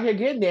 she's out here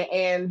getting it,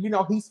 and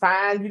he's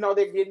fine, they're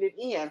getting it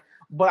in.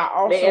 But I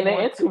also And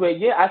want into it,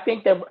 yeah. I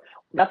think that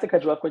not to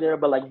cut you off there,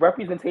 but like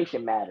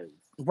representation matters,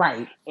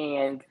 right.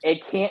 and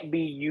it can't be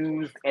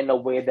used in a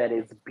way that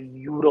is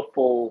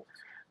beautiful,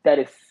 that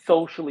is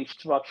socially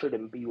structured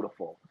and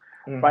beautiful,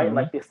 right? Hmm.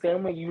 Like the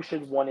same way you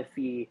should want to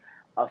see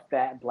a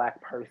fat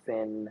black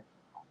person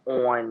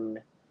on,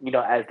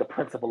 as the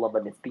principal of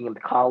an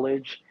esteemed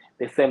college.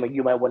 The same way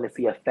you might want to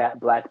see a fat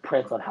black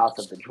prince on House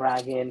of the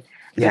Dragon.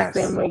 The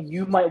same Yes. way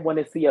you might want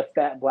to see a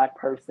fat black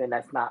person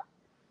that's not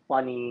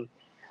funny,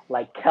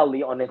 like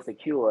Kelly on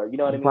Insecure. You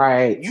know what I mean?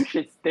 Right. You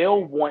should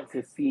still want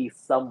to see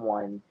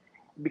someone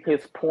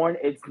because porn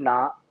is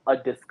not a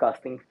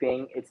disgusting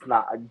thing. It's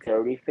not a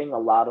dirty thing. A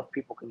lot of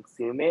people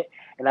consume it.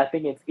 And I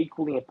think it's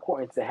equally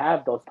important to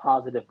have those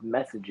positive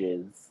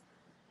messages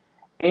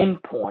in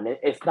porn.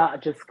 It's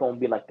not just going to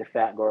be like the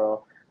fat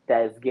girl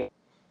that is getting,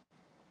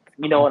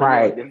 you know what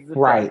I mean? Like Right. this is a fat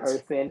Right.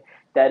 person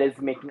that is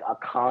making a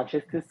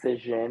conscious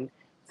decision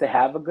to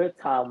have a good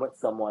time with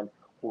someone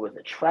who is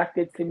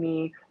attracted to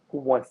me, who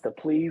wants to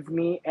please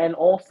me, and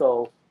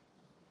also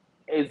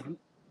is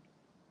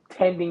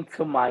tending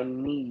to my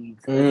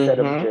needs instead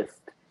of Hmm.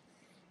 just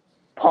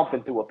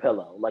pumping through a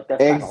pillow. Like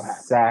that's not gonna happen.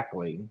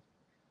 Exactly.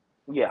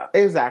 Yeah,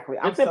 Exactly.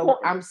 I'm it's so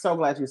important. I'm so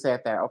glad you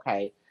said that.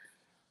 Okay.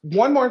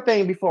 One more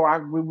thing before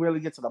we really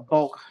get to the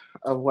bulk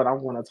of what I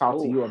want to talk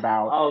to Oof. you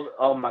about.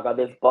 Oh my God,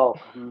 this bulk.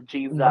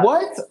 Jesus.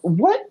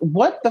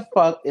 What the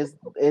fuck is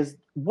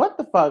what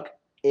the fuck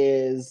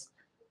is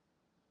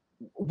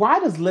why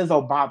does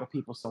Lizzo bother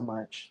people so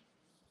much?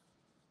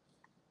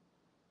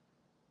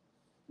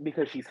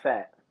 Because she's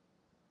fat.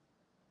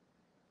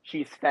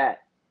 She's fat.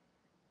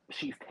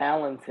 She's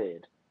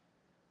talented.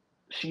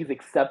 She's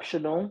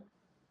exceptional.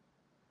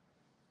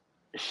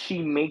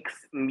 She makes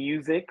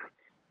music.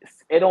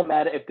 It don't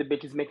matter if the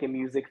bitch is making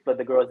music for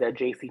the girls at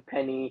J.C.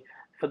 Penney,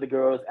 for the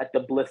girls at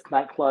the Bliss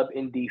nightclub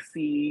in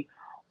D.C.,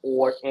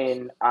 or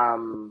in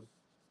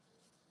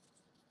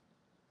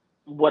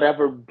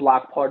whatever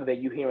block party that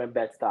you hear in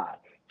Bed-Stuy.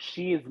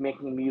 She is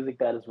making music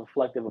that is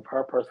reflective of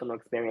her personal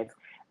experience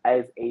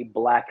as a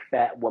black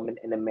fat woman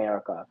in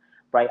America,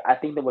 right? I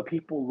think that when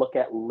people look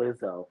at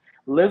Lizzo,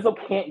 Lizzo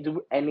can't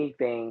do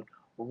anything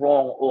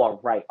wrong or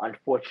right,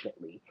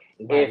 unfortunately.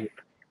 If Right.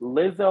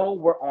 Lizzo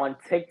were on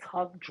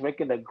TikTok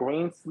drinking a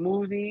green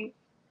smoothie,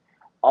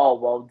 oh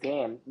well,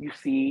 damn. You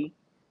see,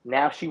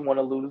 now she want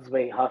to lose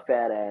weight, her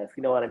fat ass.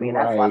 You know what I mean?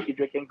 That's why Right. she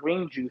drinking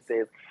green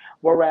juices.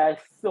 Whereas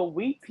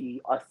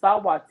Sweetie or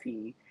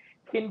Sawati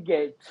can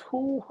get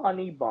 2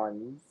 honey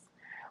buns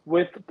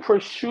with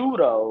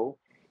prosciutto,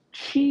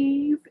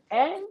 cheese,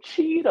 and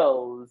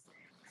Cheetos,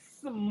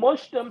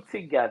 smush them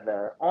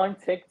together on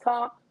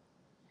TikTok,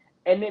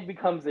 and it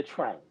becomes a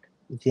trend.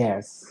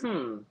 Yes.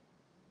 Hmm.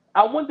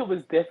 I wonder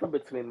what's different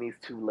between these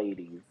two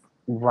ladies.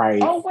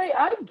 Right. Oh wait,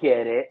 I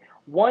get it.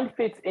 One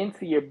fits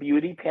into your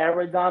beauty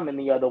paradigm, and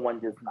the other one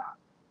does not.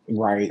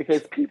 Right.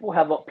 Because people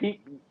have a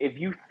if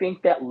you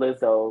think that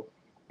Lizzo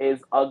is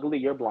ugly,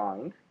 you're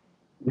blind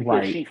because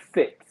Right. she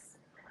sits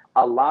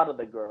a lot of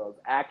the girls,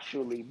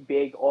 actually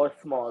big or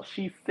small.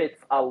 She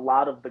sits a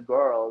lot of the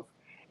girls,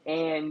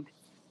 and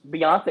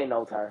Beyonce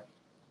knows her.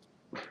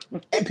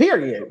 And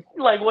period.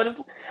 Like what is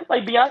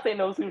like Beyonce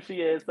knows who she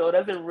is, so it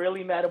doesn't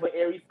really matter what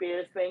Ari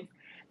Spears thinks.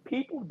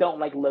 People don't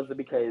like Lizzo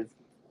because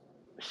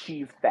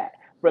she's fat.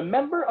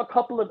 Remember a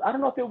couple of I don't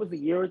know if it was a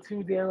year or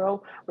two,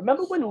 Darrow.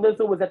 Remember when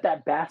Lizzo was at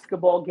that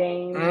basketball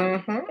game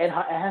Mm-hmm. and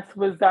her ass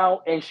was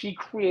out and she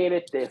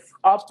created this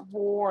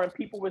uproar and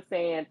people were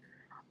saying,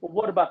 well,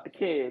 what about the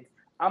kids?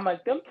 I'm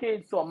like, them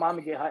kids saw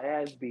mama get her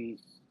ass beat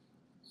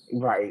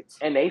Right.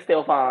 and they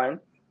still fine.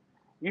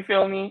 You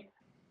feel me?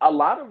 A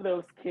lot of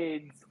those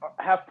kids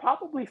have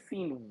probably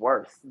seen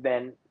worse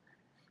than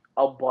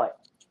a butt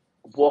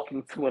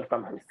walking to and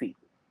from her seat.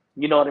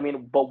 You know what I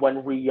mean? But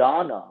when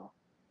Rihanna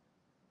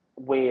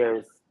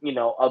wears,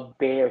 a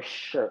bare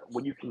shirt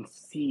where you can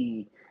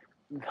see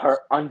her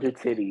under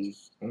titty,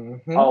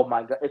 Mm-hmm. oh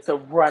my god, it's a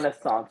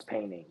Renaissance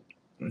painting.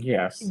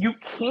 Yes. You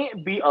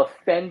can't be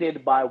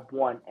offended by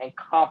one and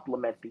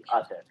compliment the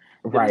other.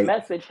 The Right.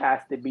 message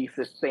has to be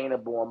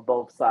sustainable on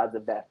both sides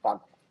of that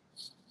funnel.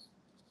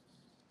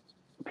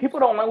 People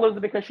don't like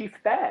Lizzo because she's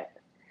fat.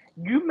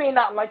 You may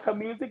not like her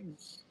music.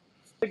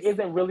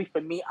 Isn't really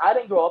for me. I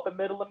didn't grow up in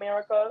Middle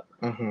America.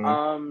 Mm-hmm.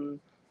 Um,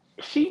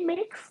 she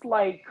makes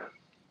like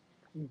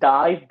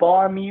dive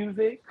bar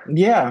music.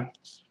 Yeah,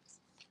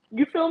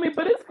 You feel me?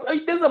 But it's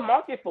there's a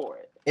market for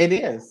it. it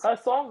is. Her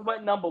song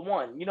went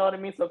 #1. You know what I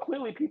mean? So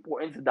clearly people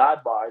are into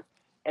dive bars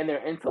and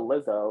they're into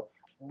Lizzo.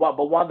 But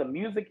while the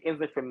music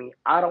isn't for me,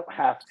 I don't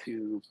have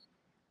to.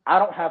 I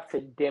don't have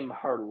to dim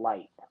her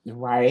light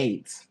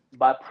Right.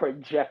 by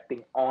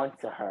projecting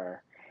onto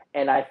her.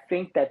 And I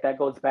think that that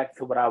goes back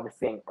to what I was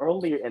saying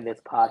earlier in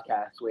this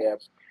podcast, where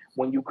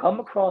when you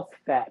come across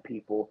fat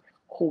people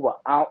who are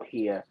out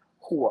here,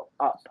 who are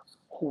up,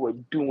 who are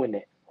doing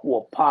it, who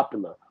are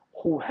popular,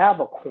 who have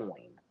a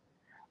coin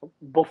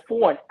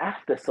before and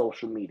after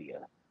social media,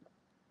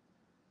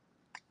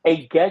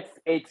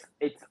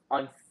 it's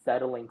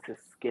unsettling to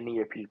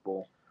skinnier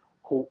people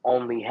who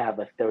only have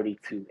a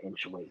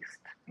 32-inch waist.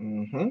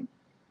 Mm-hmm.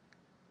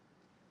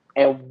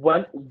 And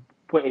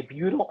but if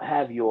you don't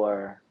have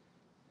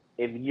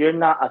if you're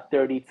not a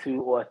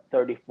 32 or a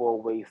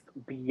 34 waist,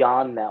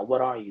 beyond that,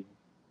 what are you?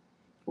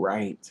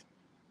 Right.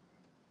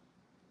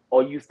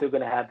 Are you still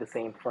going to have the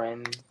same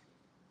friends?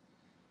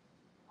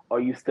 Are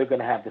you still going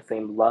to have the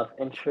same love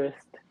interest?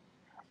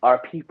 Are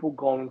people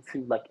going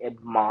to like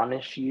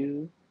admonish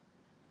you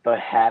for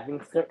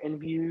having certain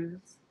views?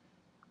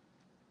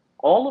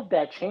 All of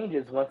that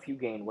changes once you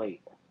gain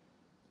weight.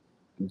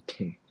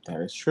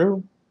 That is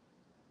true.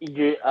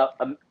 You're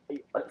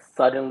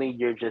suddenly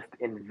you're just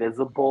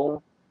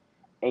invisible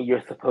and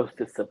you're supposed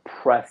to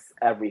suppress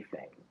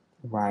everything.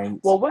 Right.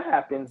 Well, what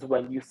happens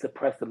when you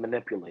suppress and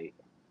manipulate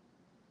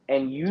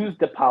and use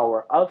the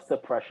power of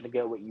suppression to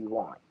get what you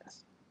want?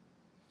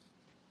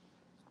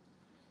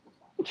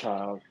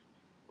 Child,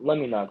 let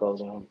me not go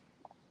there.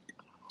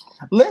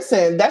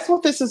 Listen, that's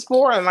what this is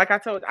for. And like I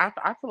told, I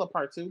feel a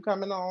part two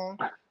coming on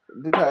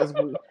because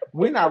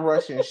we're not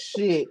rushing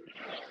shit.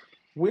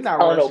 We're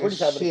not Oh no, rushing we're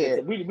just having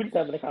shit. we just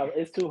having a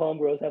conversation. It's two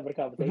homegirls having a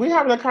conversation. We're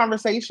having a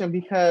conversation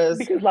because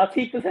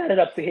Latifah's had it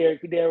up to here,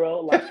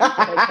 Darrow. Latifah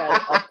has had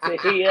it up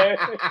to here.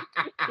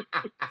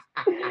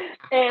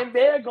 And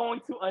they're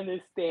going to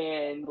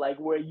understand like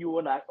where you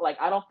and I like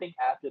I don't think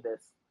after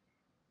this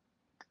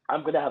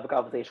I'm gonna have a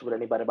conversation with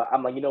anybody, but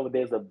I'm like,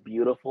 there's a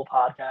beautiful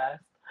podcast.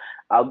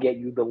 I'll get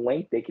you the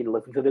link. They can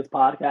listen to this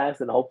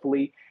podcast, and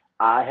hopefully,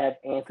 I have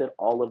answered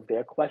all of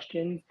their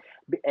questions.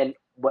 And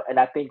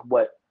I think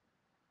what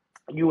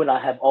you and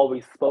I have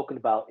always spoken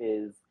about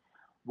is,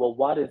 well,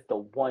 why does the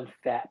one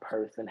fat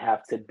person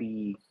have to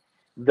be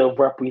the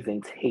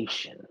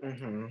representation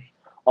mm-hmm.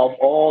 of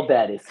all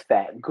that is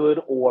fat,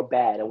 good or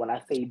bad? And when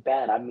I say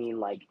bad, I mean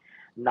like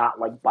not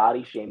like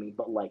body shaming,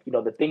 but like,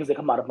 the things that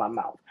come out of my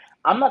mouth.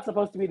 I'm not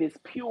supposed to be this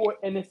pure,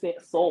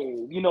 innocent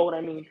soul, you know what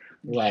I mean?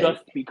 Right.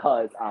 Just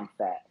because I'm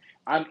fat.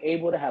 I'm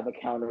able to have a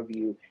counter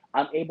view.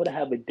 I'm able to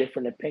have a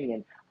different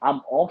opinion.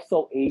 I'm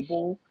also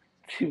able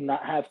to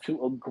not have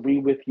to agree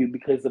with you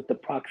because of the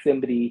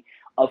proximity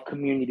of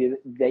community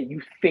that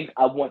you think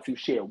I want to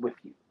share with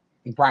you.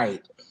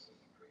 Right.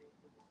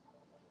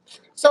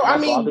 So And I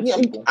that mean, bothers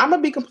people. I'm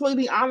gonna be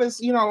completely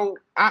honest.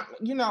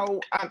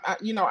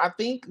 I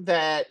think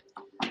that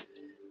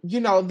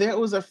there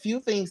was a few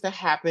things that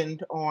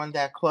happened on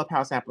that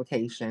Clubhouse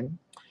application,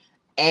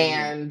 Mm-hmm.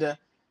 and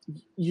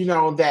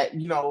that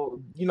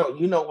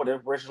what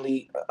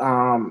originally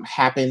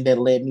happened that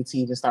led me to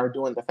even start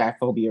doing the fat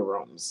phobia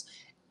rooms.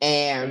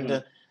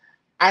 And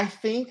I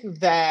think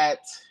that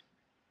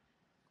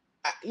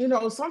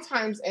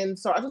sometimes, and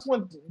so I just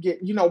want to get,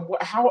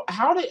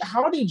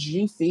 how did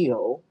you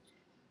feel,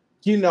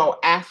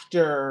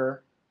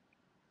 after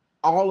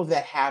all of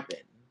that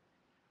happened?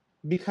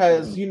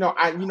 Because me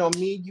and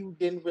you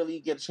didn't really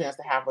get a chance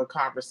to have a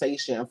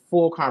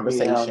full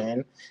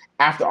conversation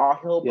after all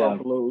hell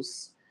broke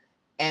loose.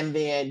 And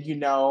then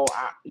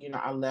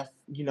I left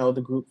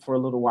the group for a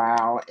little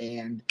while,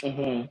 and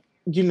I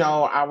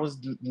was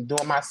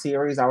doing my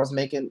series. I was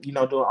making doing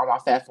all my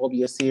fat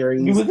phobia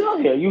series. You was out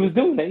here. You was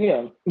doing it,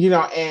 yeah.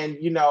 And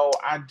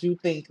I do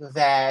think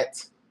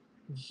that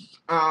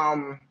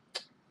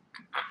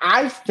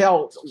I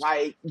felt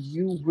like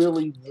you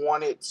really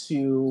wanted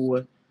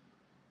to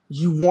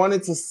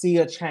see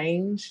a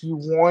change.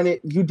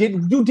 You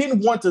didn't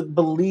want to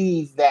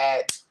believe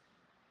that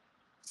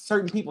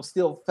certain people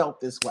still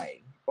felt this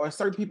way, or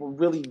certain people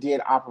really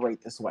did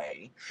operate this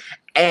way.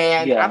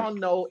 And I don't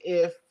know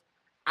if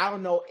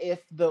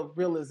the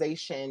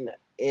realization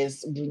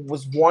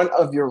was one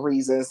of your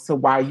reasons to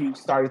why you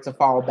started to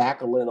fall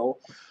back a little.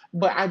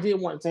 But I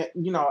did want to,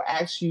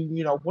 ask you,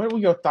 what were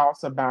your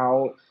thoughts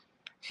about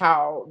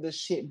how the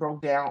shit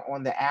broke down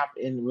on the app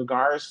in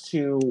regards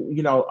to,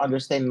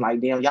 understanding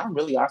like, damn, y'all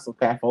really are some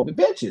fat phobic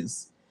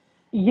bitches.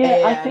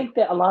 Yeah, I think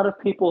that a lot of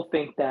people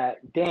think that,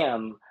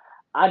 damn,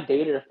 I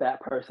dated a fat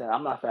person.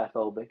 I'm not fat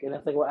phobic. And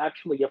it's like, well,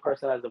 actually, your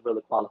person hasn't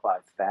really qualified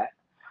as fat.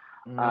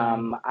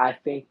 I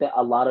think that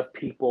a lot of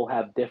people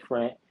have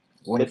different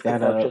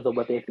misconceptions of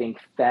what they think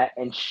fat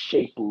and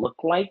shape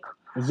look like.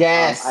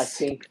 Yes. I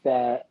think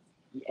that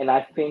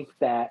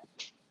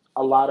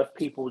a lot of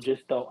people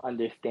just don't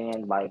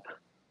understand, like,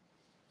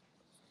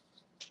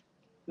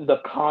 the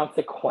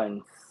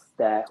consequence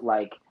that,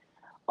 like,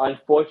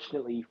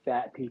 unfortunately,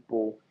 fat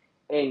people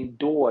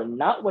endure,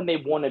 not when they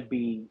want to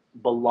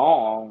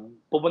belong,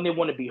 but when they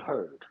want to be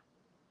heard.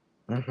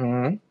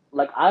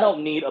 Like, I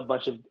don't need a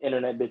bunch of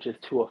internet bitches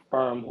to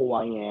affirm who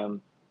I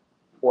am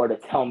or to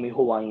tell me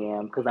who I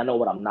am, because I know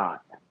what I'm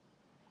not.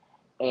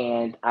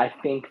 And I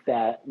think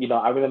that,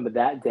 I remember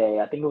that day,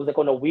 I think it was like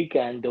on a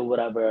weekend or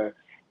whatever,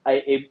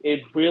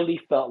 it really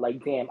felt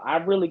like, damn, I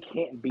really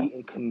can't be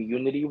in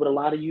community with a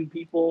lot of you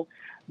people,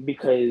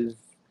 because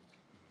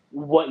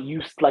what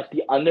used, like,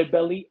 the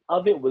underbelly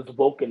of it was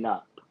woken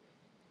up.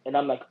 And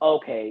I'm like,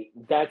 okay,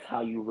 that's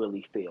how you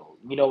really feel.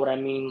 You know what I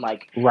mean?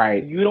 Like,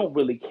 right. You don't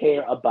really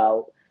care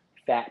about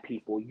fat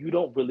people. You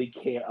don't really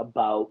care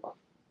about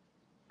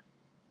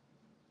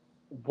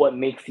what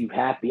makes you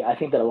happy. I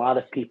think that a lot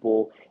of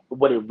people,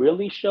 what it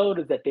really showed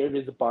is that they're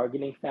just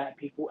bargaining fat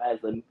people as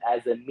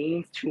a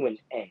means to an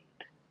end.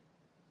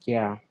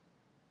 Yeah.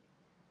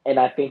 And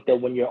I think that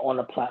when you're on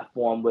a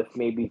platform with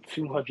maybe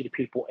 200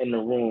 people in the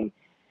room,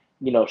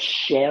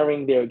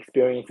 sharing their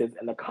experiences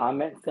in the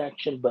comment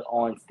section, but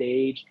on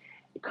stage,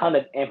 it kind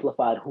of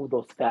amplified who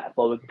those fat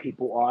phobic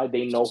people are.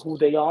 They know who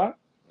they are.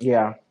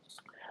 Yeah.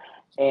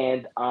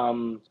 And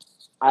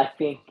I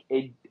think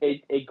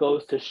it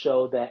goes to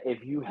show that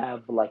if you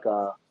have like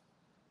a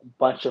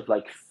bunch of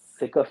like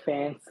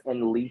sycophants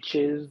and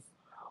leeches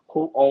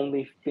who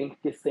only think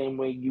the same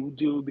way you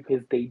do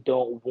because they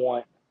don't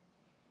want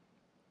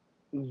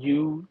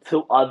you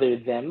to other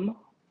them,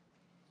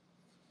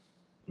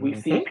 we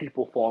see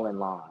people fall in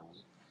line.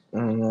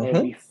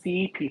 And we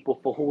see people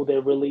for who they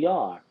really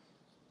are.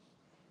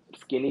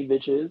 Skinny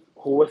bitches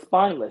who are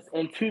spineless.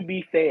 And to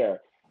be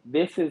fair,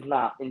 this is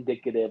not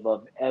indicative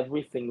of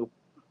every single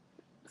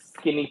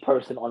skinny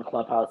person on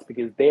Clubhouse,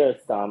 because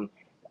there's some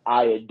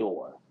I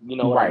adore. You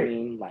know what I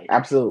mean? Like,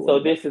 absolutely. So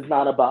this is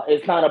not about.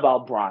 It's not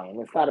about Brian.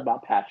 It's not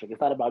about Patrick. It's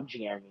not about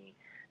Jeremy.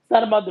 It's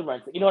not about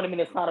Durant. You know what I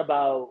mean? It's not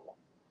about.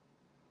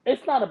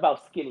 It's not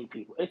about skinny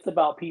people. It's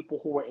about people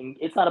who are.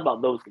 It's not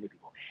about those skinny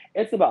people.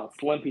 It's about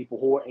slim people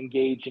who are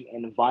engaging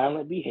in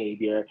violent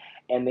behavior,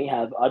 and they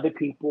have other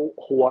people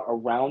who are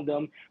around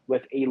them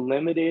with a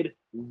limited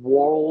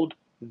world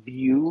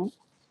view,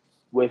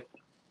 with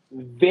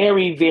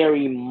very,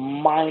 very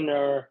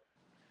minor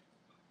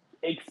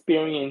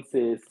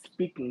experiences,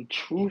 speaking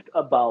truth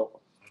about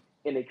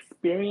an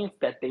experience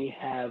that they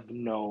have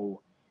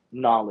no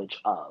knowledge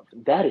of.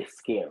 That is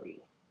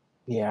scary.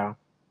 Yeah.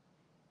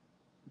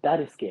 That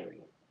is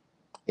scary.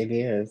 It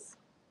is.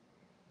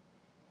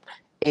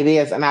 It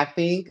is. And I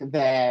think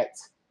that,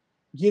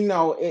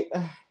 it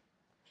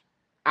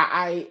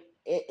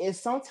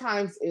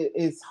sometimes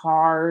it's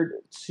hard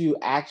to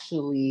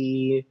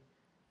actually,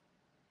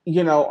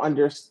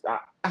 understand.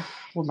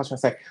 What am I trying to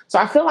say? So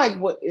I feel like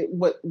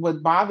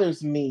what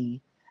bothers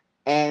me,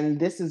 and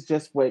this is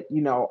just what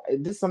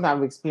this is something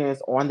I've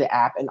experienced on the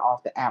app and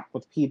off the app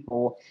with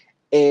people,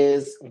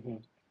 is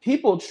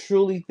people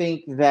truly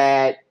think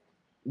that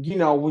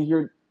when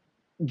you're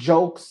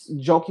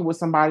joking with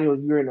somebody, or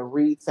you're in a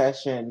read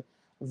session,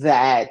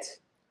 that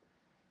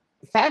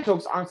fat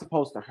jokes aren't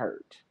supposed to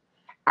hurt.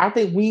 I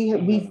think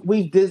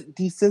we've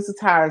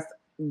desensitized.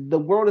 The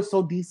world is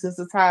so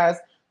desensitized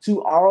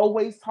to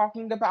always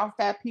talking about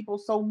fat people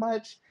so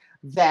much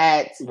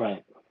that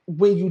Right.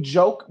 when you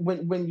joke,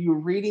 when you're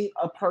reading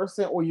a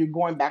person or you're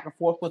going back and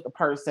forth with a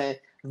person,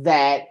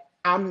 that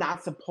I'm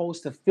not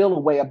supposed to feel a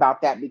way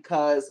about that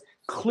because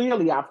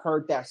clearly I've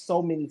heard that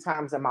so many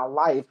times in my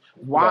life.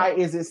 Why Right.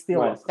 is it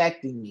still Right.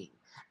 affecting me?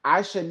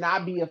 I should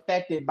not be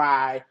affected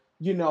by,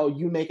 you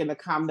making a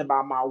comment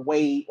about my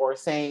weight or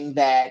saying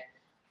that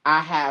I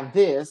have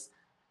this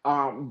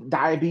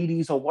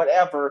diabetes or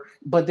whatever.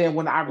 But then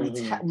when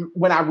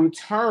when I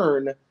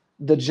return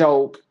the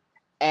joke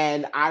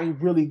and I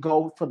really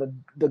go for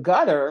the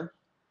gutter,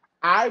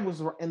 I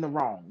was in the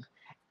wrong.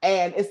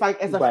 And it's like,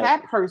 as a Right.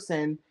 fat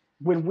person,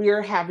 when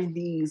we're having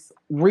these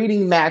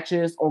reading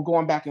matches or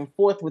going back and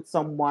forth with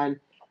someone,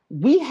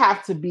 we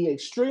have to be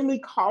extremely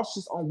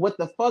cautious on what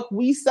the fuck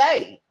we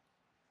say.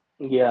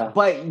 Yeah.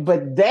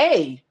 But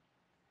they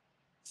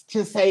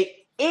can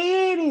say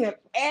any and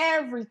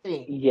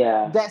everything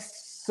Yeah.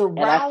 that's And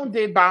I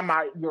surrounded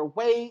by your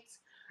weight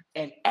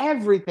and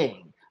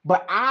everything.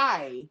 But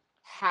I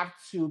have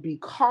to be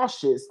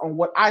cautious on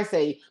what I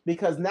say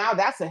because now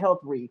that's a health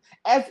read.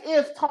 As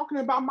if talking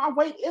about my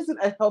weight isn't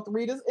a health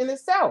read in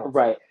itself.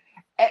 right.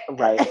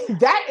 Right.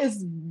 That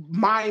is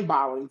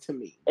mind-boggling to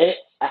me.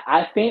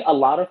 I think a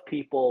lot of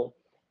people,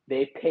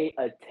 they pay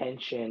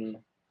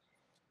attention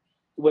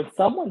when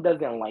someone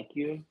doesn't like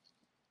you,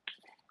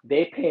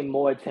 they pay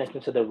more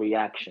attention to the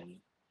reaction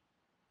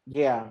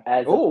Yeah.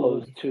 as Oh.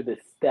 opposed to the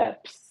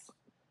steps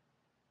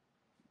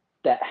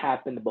that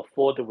happened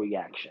before the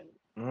reaction.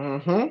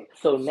 Mm-hmm.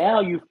 So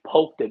now you've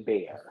poked a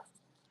bear,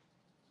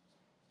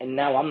 and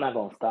now I'm not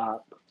gonna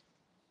stop.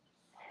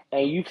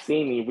 And you've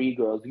seen me read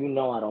girls, you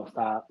know I don't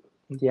stop.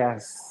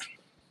 Yes.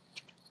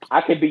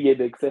 I could be your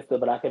big sister,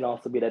 but I can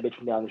also be that bitch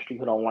from down the street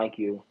who don't like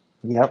you.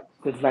 Yep.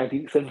 Since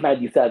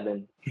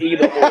 '97,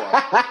 either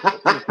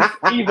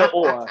or, either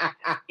or,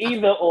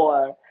 either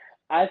or.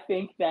 I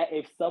think that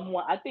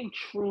I think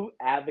true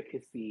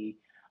advocacy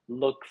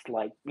looks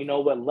like, you know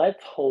what?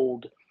 Let's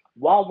hold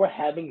while we're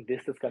having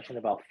this discussion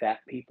about fat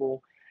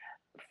people.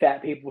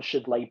 Fat people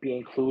should like be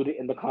included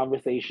in the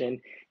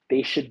conversation.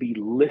 They should be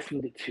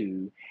listened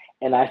to,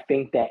 and I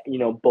think that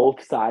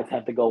both sides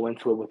have to go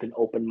into it with an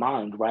open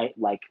mind, right?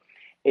 Like,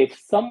 if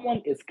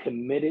someone is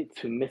committed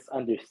to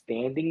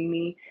misunderstanding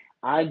me,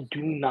 I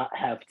do not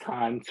have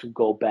time to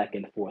go back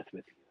and forth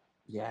with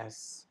you.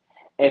 Yes.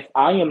 If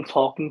I am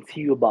talking to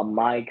you about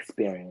my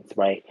experience,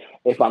 right?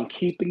 If I'm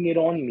keeping it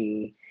on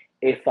me,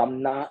 if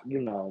I'm not,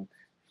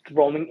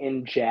 throwing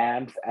in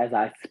jabs as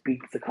I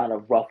speak to kind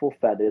of ruffle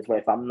feathers,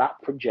 right? If I'm not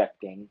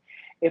projecting,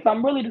 if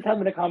I'm really just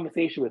having a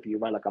conversation with you,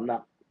 right? Like, I'm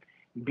not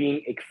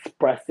being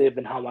expressive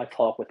in how I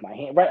talk with my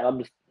hand, right? I'm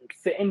just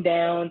sitting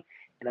down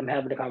and I'm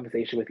having a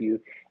conversation with you,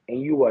 and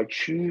you are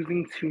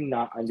choosing to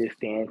not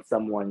understand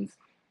someone's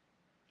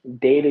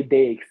day to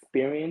day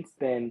experience,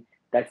 then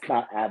that's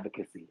not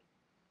advocacy,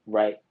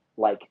 right?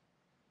 Like,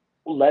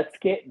 let's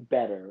get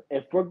better.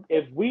 If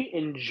we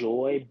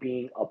enjoy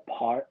being a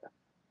part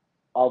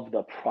of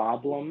the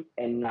problem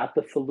and not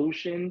the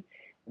solution,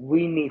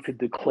 we need to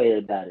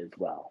declare that as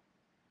well.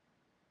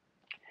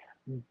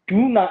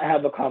 Do not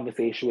have a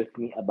conversation with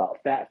me about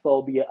fat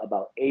phobia,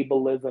 about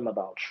ableism,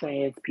 about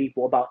trans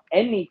people, about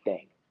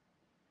anything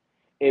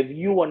if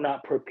you are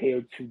not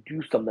prepared to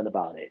do something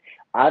about it.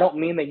 I don't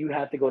mean that you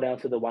have to go down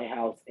to the White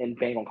House and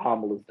bang on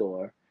Kamala's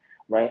door,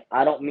 right?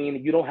 I don't mean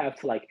that you don't have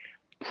to like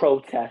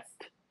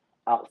protest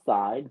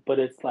outside, but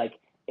it's like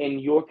in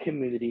your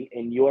community,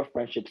 in your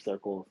friendship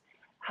circles,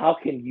 how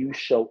can you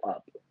show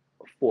up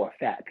for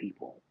fat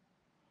people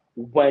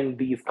when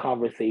these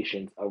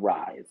conversations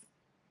arise,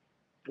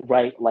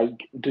 right? Like,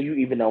 do you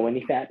even know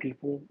any fat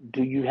people?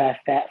 Do you have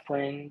fat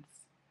friends?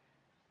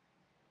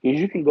 Is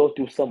you can go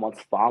through someone's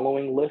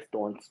following list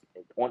on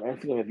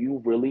Instagram if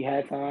you really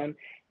had time,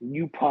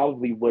 you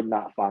probably would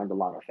not find a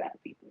lot of fat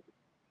people.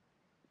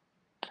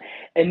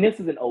 And this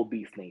is an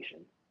obese nation,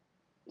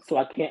 so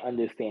I can't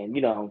understand.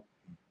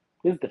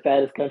 This is the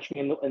fattest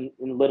country in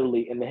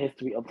literally in the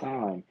history of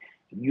time.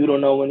 You don't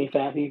know any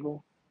fat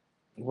people?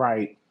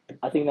 Right.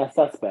 I think that's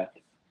suspect.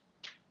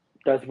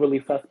 That's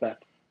really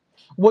suspect.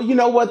 Well, you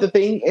know what the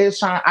thing is,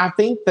 Sean? I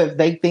think that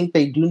they think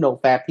they do know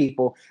fat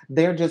people.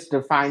 They're just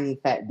defining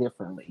fat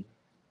differently.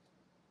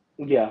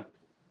 Yeah,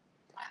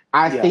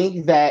 I yeah,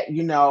 think that,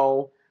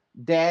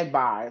 dad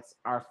bods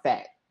are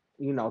fat,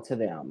 to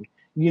them.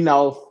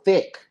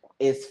 Thick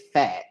is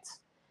fat.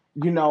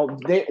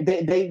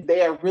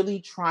 They are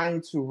really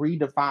trying to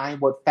redefine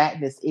what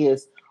fatness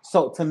is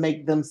so to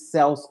make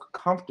themselves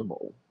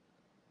comfortable.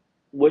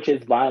 which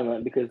is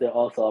violent because they're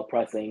also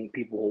oppressing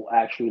people who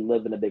actually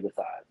live in a bigger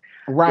size.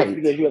 Just Right.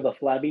 because you have a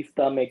flabby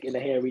stomach and a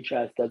hairy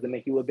chest doesn't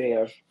make you a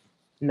bear.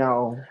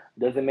 No.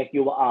 Doesn't make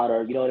you an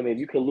otter. You know what I mean?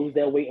 You can lose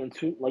that weight in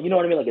two, like, you know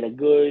what I mean? Like, in a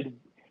good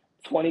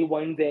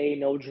 21 day,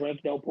 no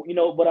drink, no,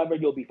 whatever,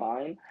 you'll be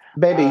fine.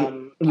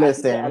 Baby,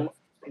 listen.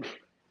 Yeah,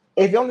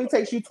 If it only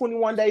takes you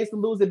 21 days to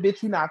lose it,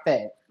 bitch, you not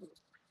fat.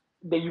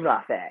 then you're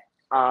not fat.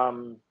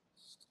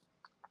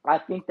 I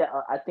think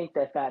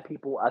that fat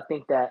people. I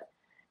think that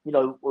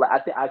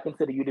I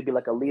consider you to be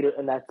like a leader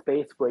in that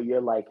space where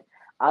you're like,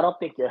 I don't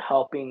think you're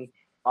helping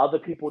other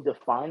people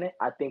define it.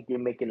 I think you're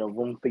making a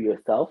room for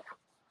yourself,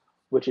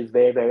 which is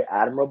very, very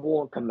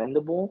admirable and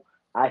commendable.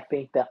 I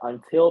think that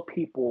until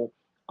people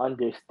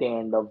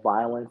understand the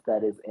violence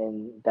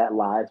that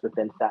lies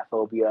within fat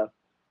phobia,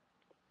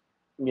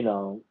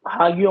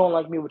 how you don't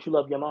like me, but you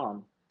love your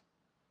mom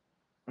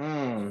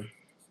Mm,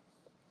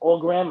 or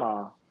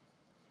grandma.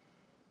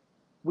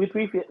 We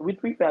three fat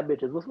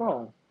bitches. What's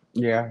wrong?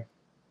 yeah.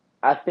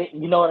 I think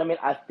you know what I mean.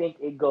 I think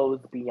it goes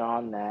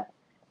beyond that,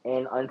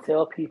 and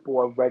until people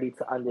are ready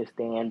to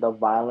understand the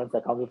violence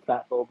that comes with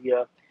fat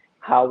phobia,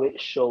 how it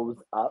shows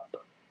up,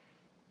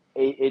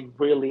 it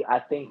really. I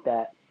think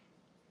that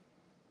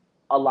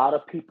a lot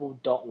of people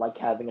don't like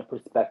having a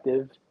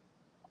perspective,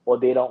 or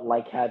they don't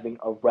like having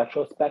a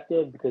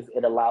retrospective because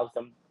it allows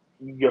them.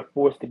 You're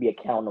forced to be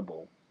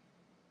accountable,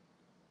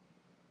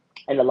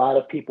 and a lot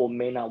of people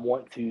may not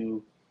want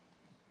to.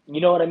 You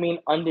know what I mean?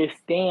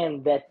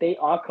 Understand that they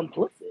are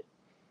complicit,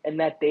 and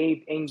that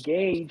they've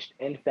engaged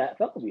in fat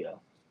phobia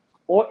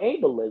or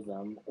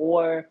ableism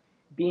or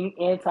being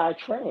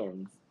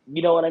anti-trans.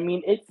 You know what I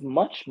mean? It's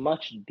much,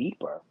 much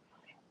deeper.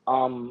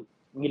 Um,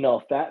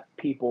 fat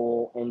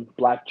people and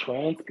black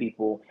trans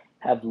people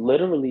have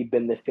literally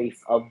been the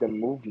face of the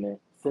movement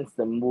since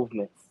the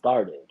movement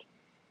started.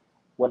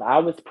 When I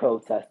was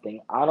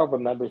protesting, I don't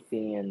remember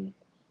seeing,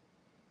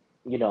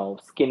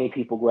 skinny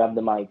people grab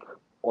the mic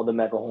or the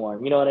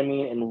megaphone, you know what I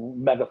mean?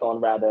 And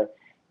megaphone rather,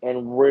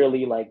 and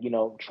really like,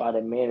 try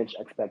to manage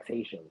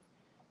expectations.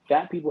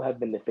 Fat people have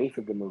been the face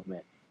of the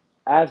movement,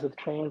 as with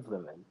trans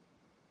women.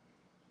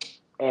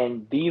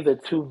 And these are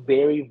two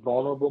very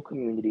vulnerable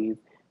communities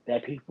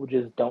that people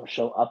just don't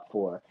show up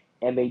for.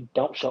 And they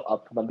don't show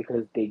up for them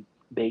because they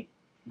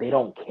they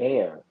don't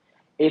care.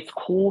 It's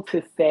cool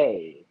to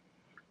say,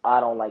 I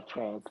don't like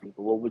trans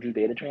people. Well, would you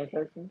date a trans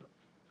person?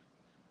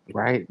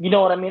 Right. You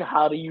know what I mean?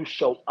 How do you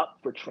show up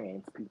for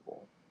trans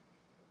people?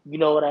 You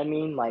know what I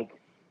mean? Like,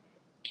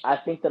 I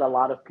think that a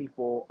lot of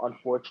people,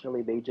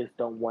 unfortunately, they just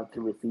don't want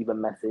to receive a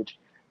message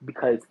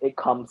because it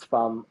comes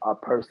from a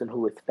person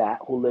who is fat,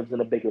 who lives in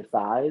a bigger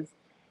size.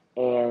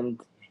 And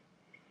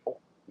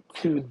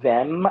to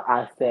them,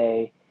 I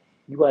say,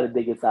 you got to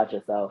dig inside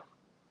yourself.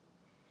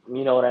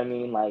 You know what I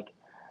mean? Like,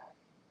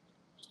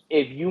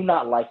 if you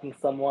not liking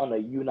someone or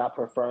you not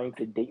preferring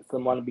to date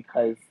someone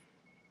because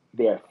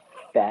they're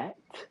fat,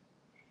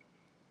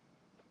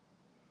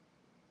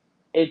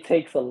 that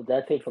takes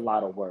a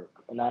lot of work.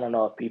 And I don't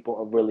know if people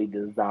are really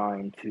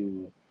designed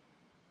to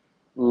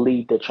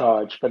lead the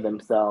charge for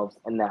themselves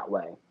in that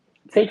way.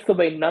 It takes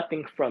away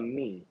nothing from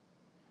me,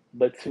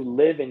 but to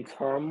live in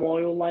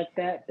turmoil like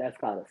that, that's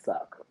gotta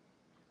suck.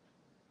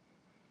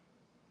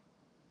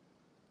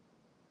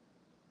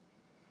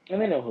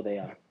 And they know who they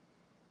are.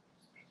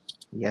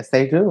 Yes,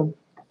 they do.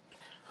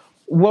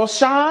 Well,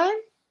 Sean,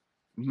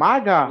 my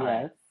God,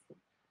 Yes.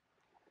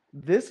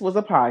 this was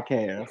a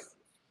podcast.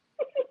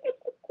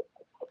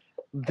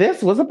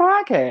 This was a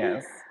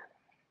podcast.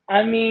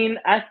 I mean,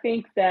 I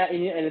think that,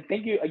 and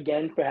thank you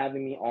again for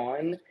having me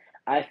on.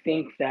 I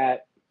think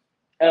that.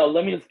 Oh,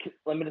 let me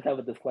just have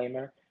a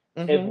disclaimer.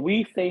 If Mm-hmm.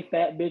 we say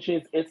fat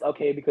bitches, it's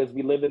okay because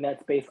we live in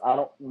that space.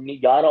 Y'all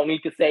don't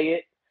need to say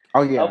it.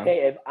 Oh yeah.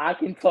 Okay, if I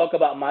can talk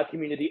about my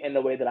community in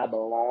the way that I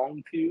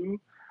belong to.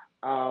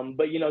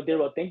 But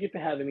Daryl, thank you for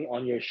having me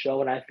on your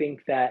show. And I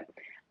think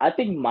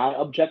my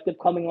objective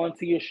coming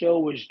onto your show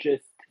was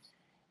just,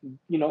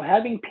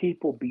 having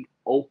people be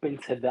open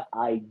to the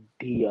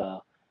idea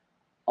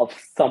of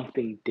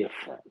something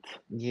different.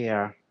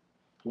 Yeah.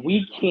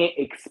 We can't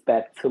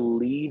expect to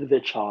lead the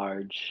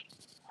charge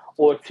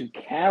or to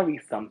carry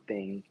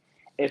something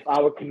if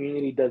our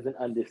community doesn't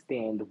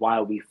understand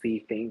why we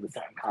see things a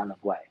certain kind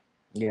of way.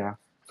 Yeah.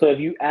 So if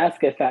you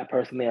ask a fat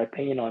person their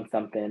opinion on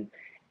something,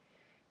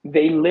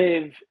 they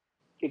live,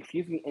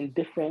 excuse me, in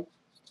different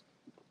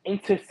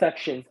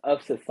intersections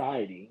of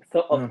society.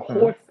 So of Mm-hmm.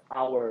 course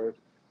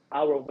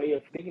our way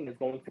of thinking is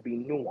going to be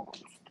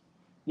nuanced.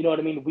 You know what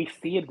I mean? We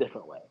see a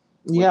different way.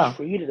 We're Yeah.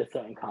 treated a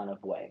certain kind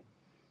of way.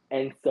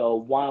 And so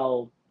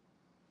while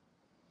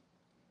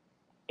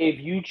if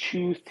you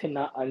choose to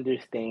not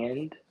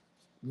understand,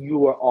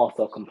 you are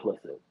also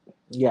complicit.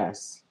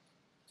 Yes.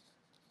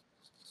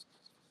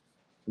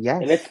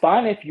 And it's Yes.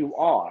 fine if you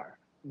are,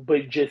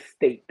 but just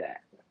state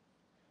that.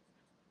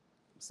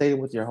 Say it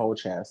with your whole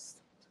chest.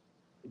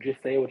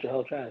 Just say it with your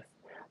whole chest.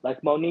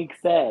 Like Monique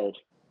said,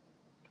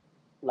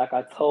 like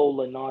I told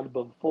Leonard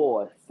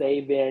before,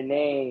 say their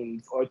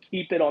names or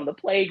keep it on the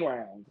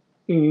playground.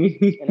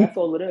 And that's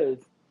all it is.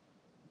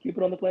 Keep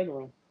it on the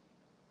playground.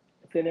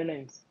 Say their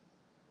names.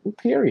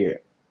 Period.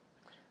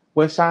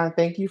 Well, Sean,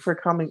 thank you for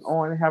coming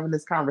on and having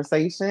this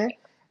conversation.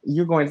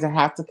 You're going to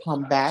have to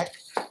come back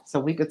so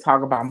we could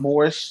talk about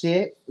more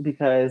shit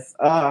because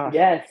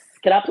Yes.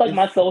 Can I plug it's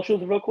my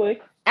socials real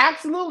quick?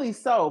 absolutely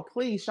so.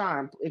 Please,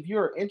 Sean, if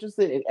you're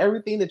interested in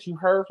everything that you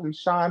heard from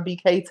Sean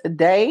BK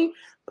today,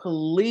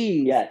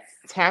 please Yes.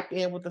 tap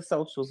in with the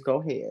socials.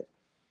 Go ahead.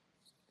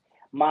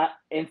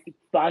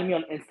 Find me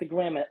on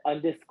Instagram at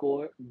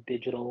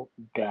 _digital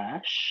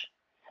dash,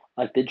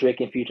 like the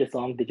Drake and Future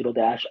song, digital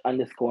dash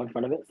underscore in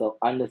front of it. So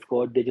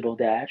 _digital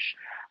dash.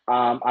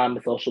 I'm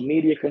a social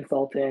media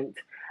consultant.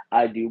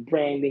 I do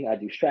branding, I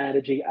do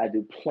strategy, I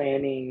do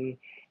planning,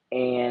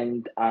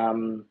 and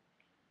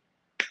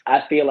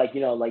I feel like,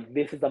 like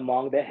this is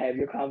among the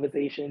heavier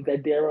conversations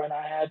that Dara and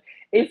I have.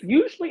 It's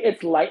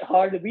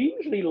lighthearted. We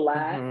usually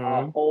laugh a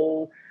Mm-hmm.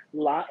 whole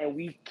lot and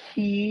we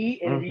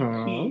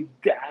Mm-hmm. key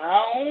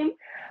down.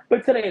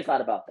 But today it's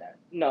not about that.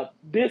 No,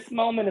 this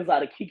moment is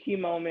not a kiki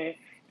moment.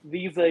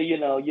 These are,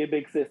 your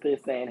big sisters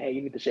saying, hey,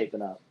 you need to shape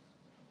it up.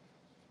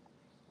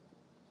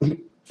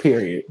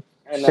 Period.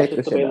 And that's Shake the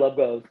just the shit way up. love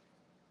goes.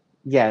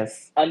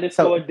 Yes.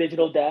 So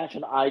 _digital dash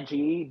on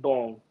IG,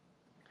 boom.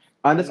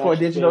 And underscore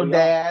that's just where digital we are.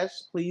 dash.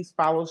 Please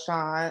follow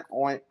Sean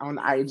on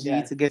IG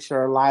Yes. to get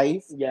your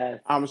life.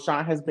 Yes.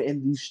 Sean has been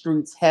in these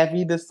streets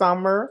heavy this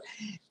summer,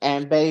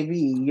 and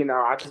baby,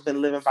 I've just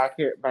been living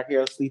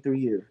vicariously through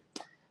you.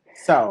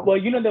 So, Well,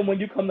 that when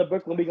you come to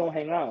Brooklyn, we gonna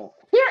hang out.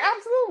 here,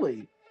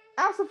 absolutely,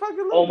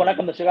 Oh, when I absolutely.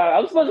 come to Chicago, I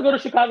was supposed to go to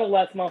Chicago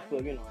last month,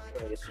 but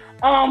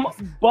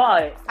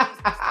but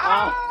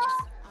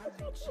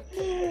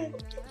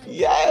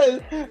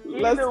Yes.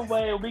 either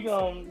way, we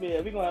gonna have a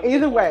Either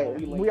good time way, when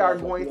we link we are up.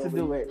 Let's going go to over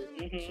do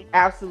these it. things.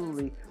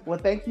 Absolutely. Well,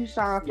 thank you,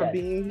 Sean, for Yes,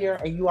 being here.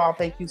 And you all,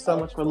 thank you so of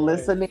much for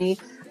course. listening.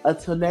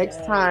 Until next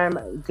Yes.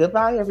 time,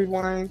 goodbye,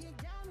 everyone.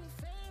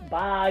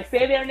 Bye.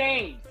 Say their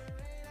names.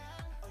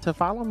 To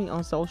follow me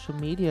on social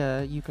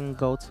media, you can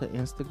go to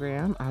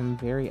Instagram. I'm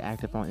very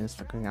active on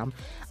Instagram.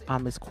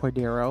 It's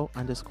Cordero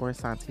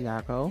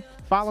 _Santiago.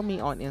 Follow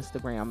me on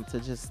Instagram to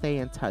just stay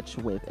in touch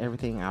with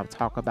everything I'll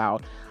talk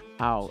about.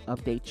 I'll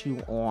update you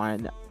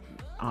on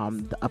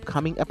the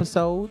upcoming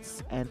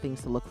episodes and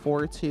things to look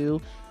forward to.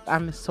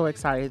 I'm so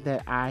excited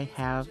that I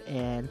have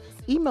an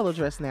email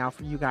address now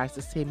for you guys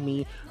to send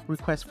me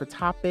requests for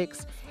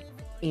topics,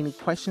 any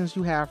questions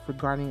you have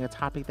regarding a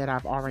topic that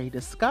I've already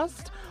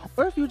discussed,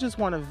 or if you just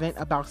want to vent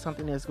about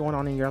something that's going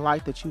on in your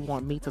life that you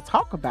want me to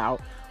talk about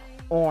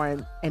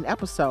on an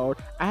episode.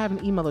 I have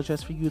an email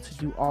address for you to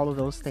do all of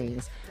those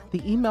things.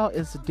 The email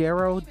is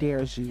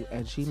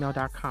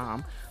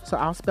darodaresu@gmail.com. So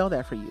I'll spell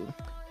that for you.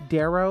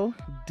 Daro,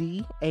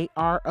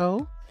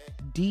 DARODARESU.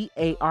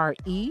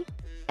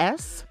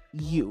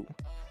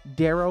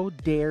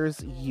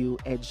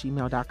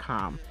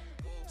 darodaresu@gmail.com.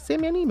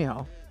 Send me an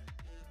email.